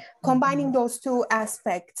 So combining those two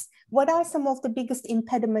aspects, what are some of the biggest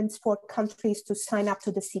impediments for countries to sign up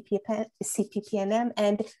to the CPPNM?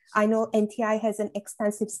 And I know NTI has an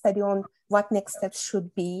extensive study on what next steps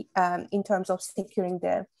should be in terms of securing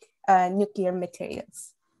the nuclear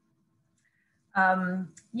materials.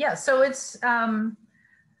 So it's,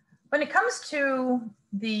 when it comes to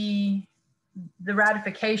the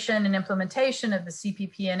ratification and implementation of the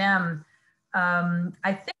CPPNM,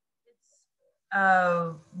 I think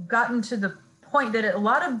it's gotten to the point that a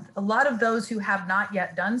lot of those who have not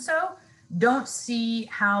yet done so don't see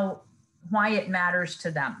why it matters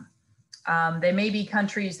to them. They may be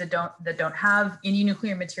countries that don't have any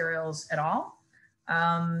nuclear materials at all.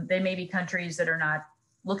 They may be countries that are not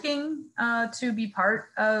looking to be part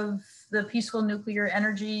of the peaceful nuclear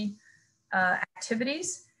energy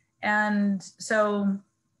activities. And so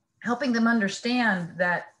helping them understand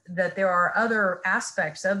that there are other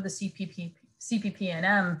aspects of the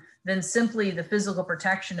CPP&M than simply the physical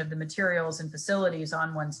protection of the materials and facilities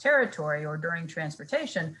on one's territory or during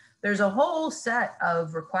transportation. There's a whole set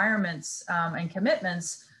of requirements and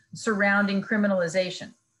commitments surrounding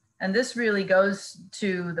criminalization. And this really goes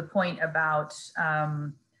to the point about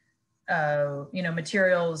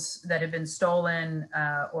materials that have been stolen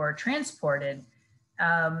or transported,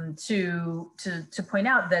 to point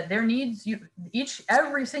out that there needs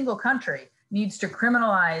every single country needs to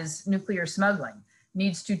criminalize nuclear smuggling,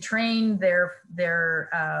 needs to train their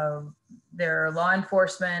law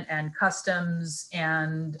enforcement and customs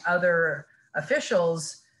and other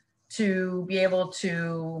officials to be able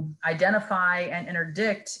to identify and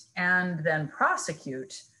interdict and then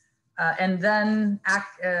prosecute and then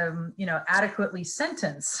adequately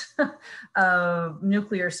sentence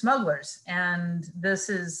nuclear smugglers. And this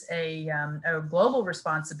is a global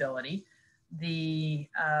responsibility.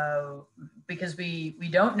 Because we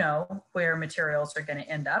don't know where materials are going to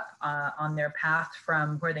end up on their path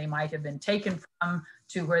from where they might have been taken from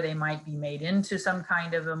to where they might be made into some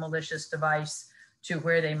kind of a malicious device to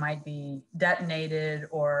where they might be detonated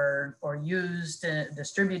or used and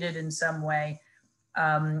distributed in some way.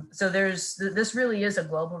 So this really is a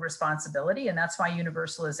global responsibility, and that's why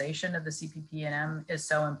universalization of the CPP&M is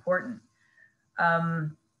so important.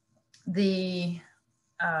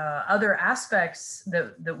 Other aspects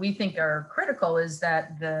that we think are critical is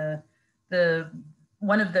that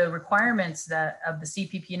one of the requirements of the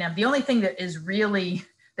CPP&M, the only thing that is really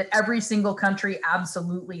that every single country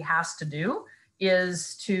absolutely has to do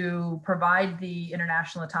is to provide the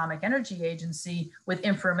International Atomic Energy Agency with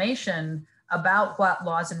information about what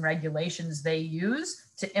laws and regulations they use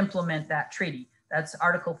to implement that treaty. That's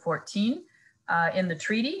Article 14 in the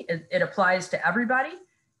treaty. It applies to everybody.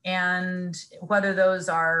 And whether those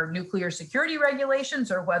are nuclear security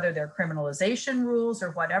regulations or whether they're criminalization rules or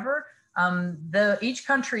whatever, each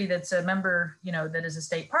country that's a member, that is a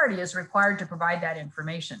state party is required to provide that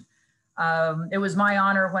information. It was my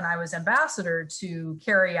honor when I was ambassador to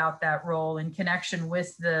carry out that role in connection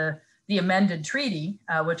with the amended treaty,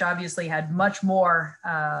 which obviously had many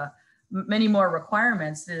more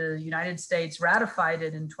requirements. The United States ratified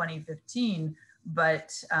it in 2015.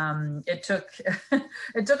 But it took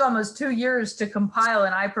almost 2 years to compile,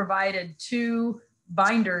 and I provided 2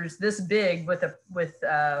 binders this big with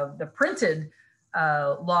the printed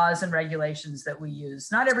laws and regulations that we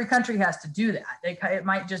use. Not every country has to do that. It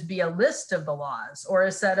might just be a list of the laws or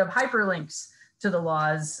a set of hyperlinks to the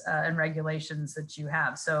laws and regulations that you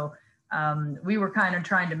have. So we were kind of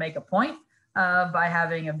trying to make a point by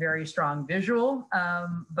having a very strong visual,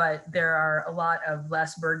 but there are a lot of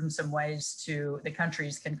less burdensome ways the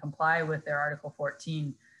countries can comply with their Article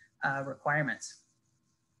 14 requirements.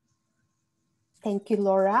 Thank you,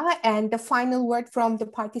 Laura. And the final word from the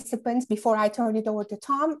participants before I turn it over to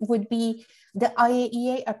Tom would be the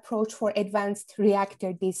IAEA approach for advanced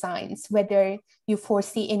reactor designs, whether you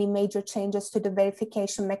foresee any major changes to the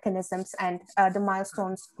verification mechanisms and the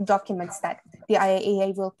milestones documents that the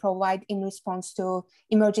IAEA will provide in response to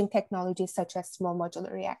emerging technologies such as small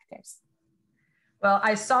modular reactors. Well,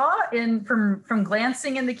 I saw from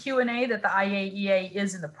glancing in the Q&A that the IAEA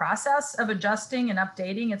is in the process of adjusting and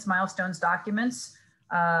updating its milestones documents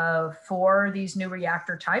for these new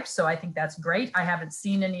reactor types. So I think that's great. I haven't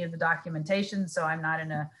seen any of the documentation, so I'm not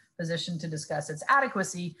in a position to discuss its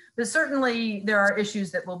adequacy, but certainly there are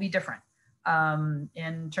issues that will be different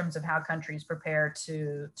in terms of how countries prepare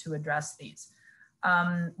to address these.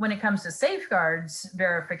 When it comes to safeguards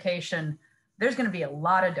verification, there's going to be a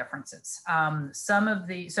lot of differences. Let's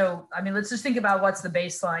just think about what's the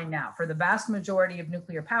baseline now. For the vast majority of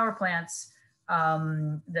nuclear power plants,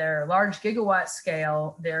 they're large gigawatt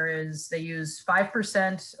scale. They use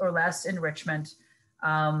 5% or less enrichment.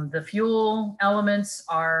 The fuel elements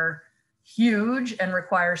are huge and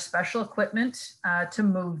require special equipment to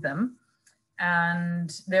move them.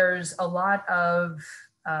 And there's a lot of,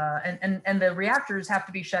 and the reactors have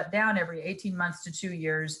to be shut down every 18 months to 2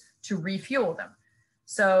 years to refuel them.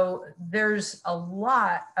 So there's a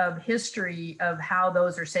lot of history of how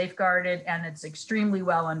those are safeguarded, and it's extremely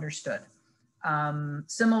well understood.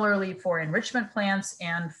 Similarly for enrichment plants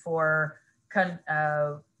and for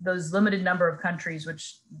those limited number of countries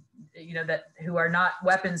which, who are not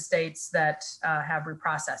weapon states that have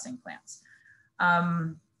reprocessing plants.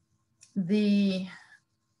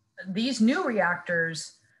 these new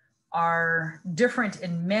reactors are different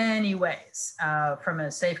in many ways from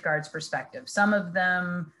a safeguards perspective. Some of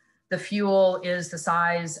them, the fuel is the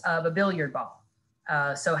size of a billiard ball.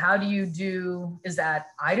 So how do you do, is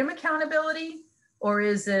that item accountability or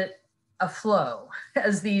is it a flow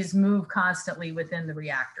as these move constantly within the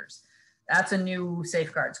reactors? That's a new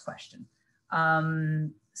safeguards question.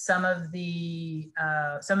 Some of these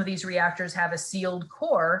reactors have a sealed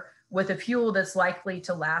core with a fuel that's likely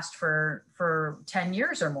to last for 10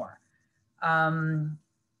 years or more.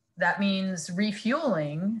 That means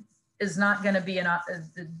refueling is not going to be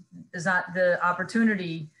is not the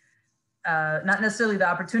opportunity, not necessarily the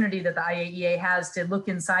opportunity that the IAEA has to look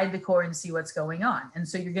inside the core and see what's going on. And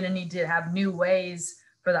so you're going to need to have new ways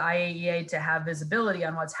for the IAEA to have visibility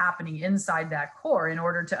on what's happening inside that core in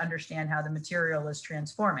order to understand how the material is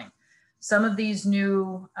transforming. Some of these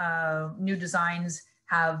new designs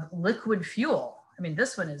have liquid fuel. I mean,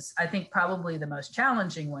 this one is, I think, probably the most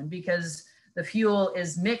challenging one because the fuel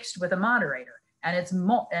is mixed with a moderator and it's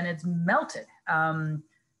melted.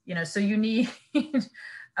 You know, so you need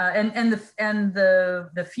and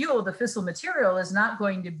the fuel, the fissile material, is not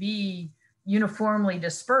going to be uniformly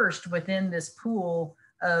dispersed within this pool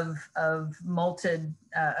of melted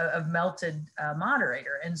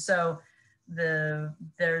moderator. And so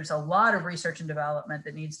there's a lot of research and development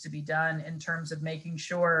that needs to be done in terms of making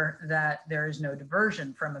sure that there is no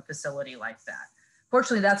diversion from a facility like that.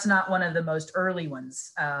 Fortunately, that's not one of the most early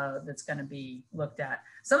ones that's going to be looked at.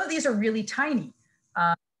 Some of these are really tiny,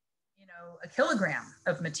 you know, a kilogram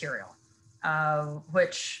of material,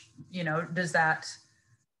 which, you know, how does that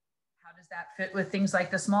fit with things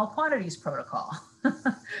like the small quantities protocol?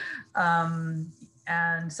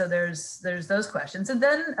 And so there's those questions. And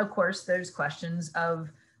then of course, there's questions of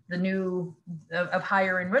of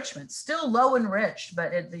higher enrichment, still low enriched,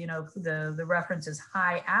 but you know, the reference is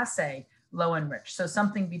high assay, low enriched. So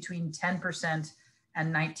something between 10%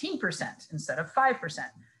 and 19% instead of 5%.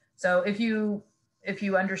 So if you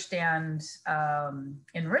understand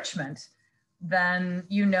enrichment, then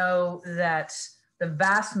you know that the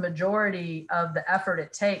vast majority of the effort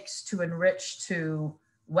it takes to enrich to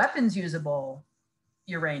weapons usable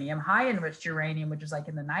uranium, high enriched uranium, which is like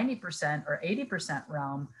in the 90% or 80%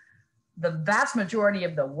 realm, the vast majority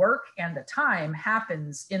of the work and the time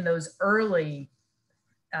happens in those early,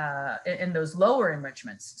 in those lower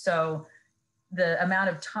enrichments. So the amount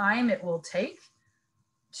of time it will take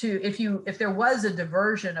to, if there was a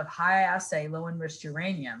diversion of high assay, low enriched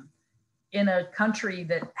uranium in a country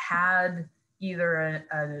that had either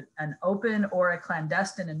an open or a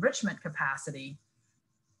clandestine enrichment capacity,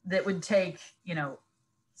 that would take, you know,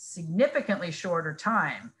 significantly shorter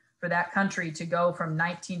time for that country to go from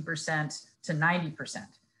 19% to 90%.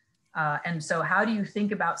 And so how do you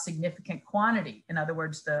think about significant quantity? In other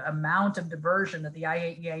words, the amount of diversion that the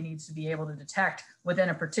IAEA needs to be able to detect within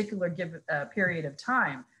a particular period of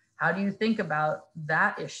time. How do you think about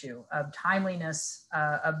that issue of timeliness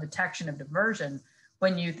of detection of diversion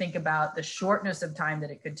when you think about the shortness of time that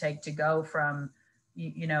it could take to go from,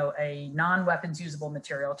 you know, a non-weapons usable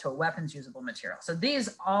material to a weapons usable material? So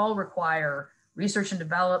these all require research and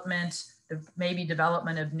development, maybe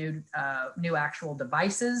development of new actual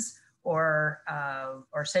devices or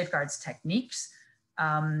safeguards techniques.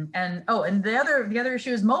 And the other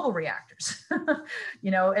issue is mobile reactors, you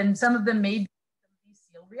know, and some of them may be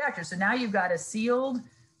sealed reactors. So now you've got a sealed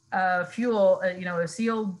fuel, you know, a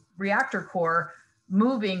sealed reactor core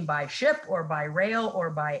moving by ship or by rail or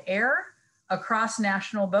by air across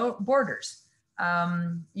national borders.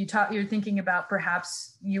 You're thinking about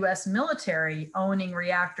perhaps US military owning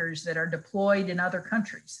reactors that are deployed in other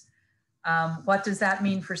countries. What does that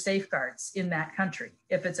mean for safeguards in that country?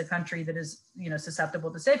 If it's a country that is, you know,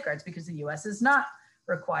 susceptible to safeguards, because the US is not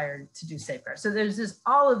required to do safeguards. So there's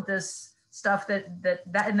all of this stuff that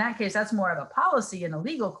in that case, that's more of a policy and a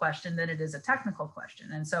legal question than it is a technical question.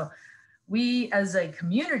 And so we as a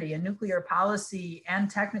community, a nuclear policy and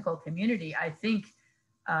technical community, I think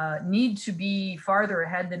need to be farther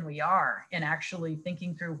ahead than we are in actually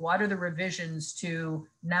thinking through what are the revisions to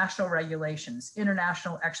national regulations,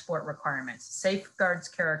 international export requirements, safeguards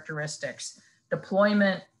characteristics,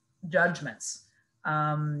 deployment judgments,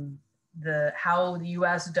 how the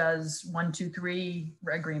US does 1, 2, 3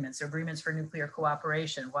 agreements for nuclear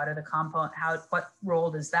cooperation. What are the what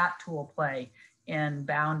role does that tool play in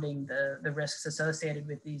bounding the risks associated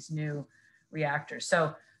with these new reactors?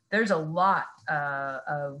 So there's a lot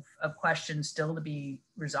of questions still to be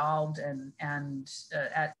resolved in an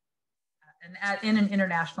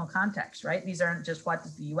international context, right? These aren't just what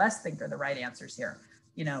does the US think are the right answers here.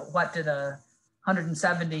 You know, what do the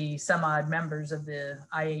 170 some odd members of the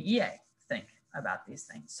IAEA think about these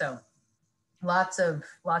things. So lots of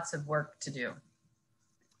work to do.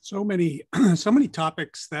 So many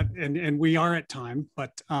topics that, and we are at time,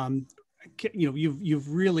 but you know, you've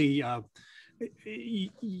really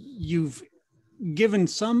you've given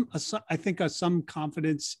I think some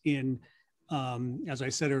confidence in, as I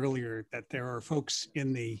said earlier, that there are folks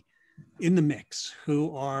in the mix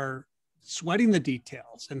who are sweating the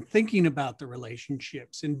details and thinking about the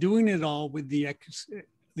relationships and doing it all with the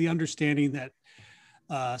understanding that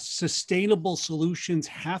sustainable solutions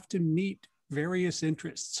have to meet various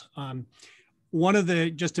interests. One of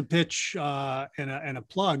the, just a pitch and a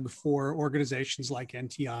plug for organizations like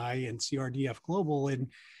NTI and CRDF Global. And,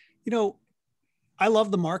 you know, I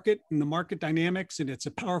love the market and the market dynamics, and it's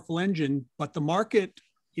a powerful engine, but the market,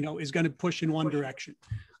 you know, is going to push in one direction.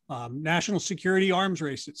 National security arms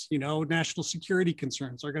races, you know, national security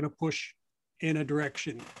concerns are going to push in a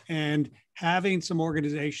direction. And having some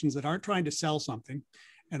organizations that aren't trying to sell something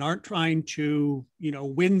and aren't trying to, you know,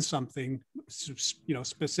 win something, you know,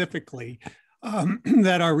 specifically,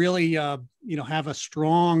 that are really, you know, have a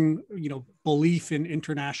strong, you know, belief in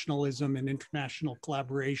internationalism and international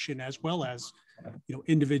collaboration, as well as, you know,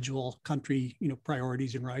 individual country, you know,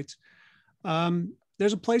 priorities and rights.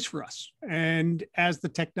 There's a place for us. And as the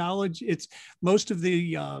technology, it's most of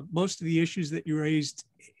the issues that you raised,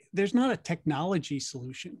 there's not a technology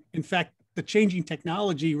solution. In fact, the changing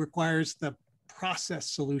technology requires the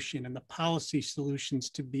process solution and the policy solutions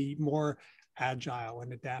to be more agile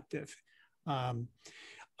and adaptive.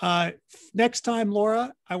 Next time,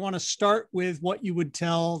 Laura, I want to start with what you would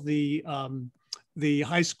tell the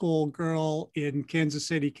high school girl in Kansas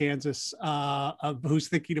City, Kansas, who's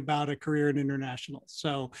thinking about a career in international.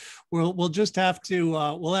 So we'll just have to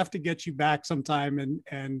we'll have to get you back sometime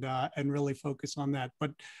and really focus on that.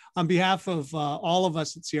 But on behalf of all of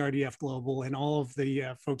us at CRDF Global and all of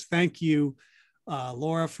the folks, thank you,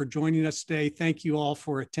 Laura, for joining us today. Thank you all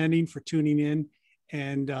for attending, for tuning in,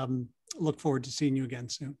 and look forward to seeing you again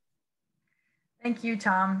soon. Thank you,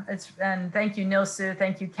 Tom. And thank you, Nilsu.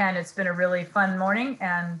 Thank you, Ken. It's been a really fun morning,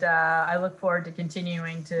 and I look forward to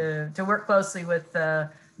continuing to work closely with the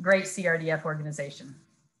great CRDF organization.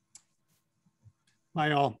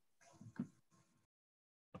 Bye, all.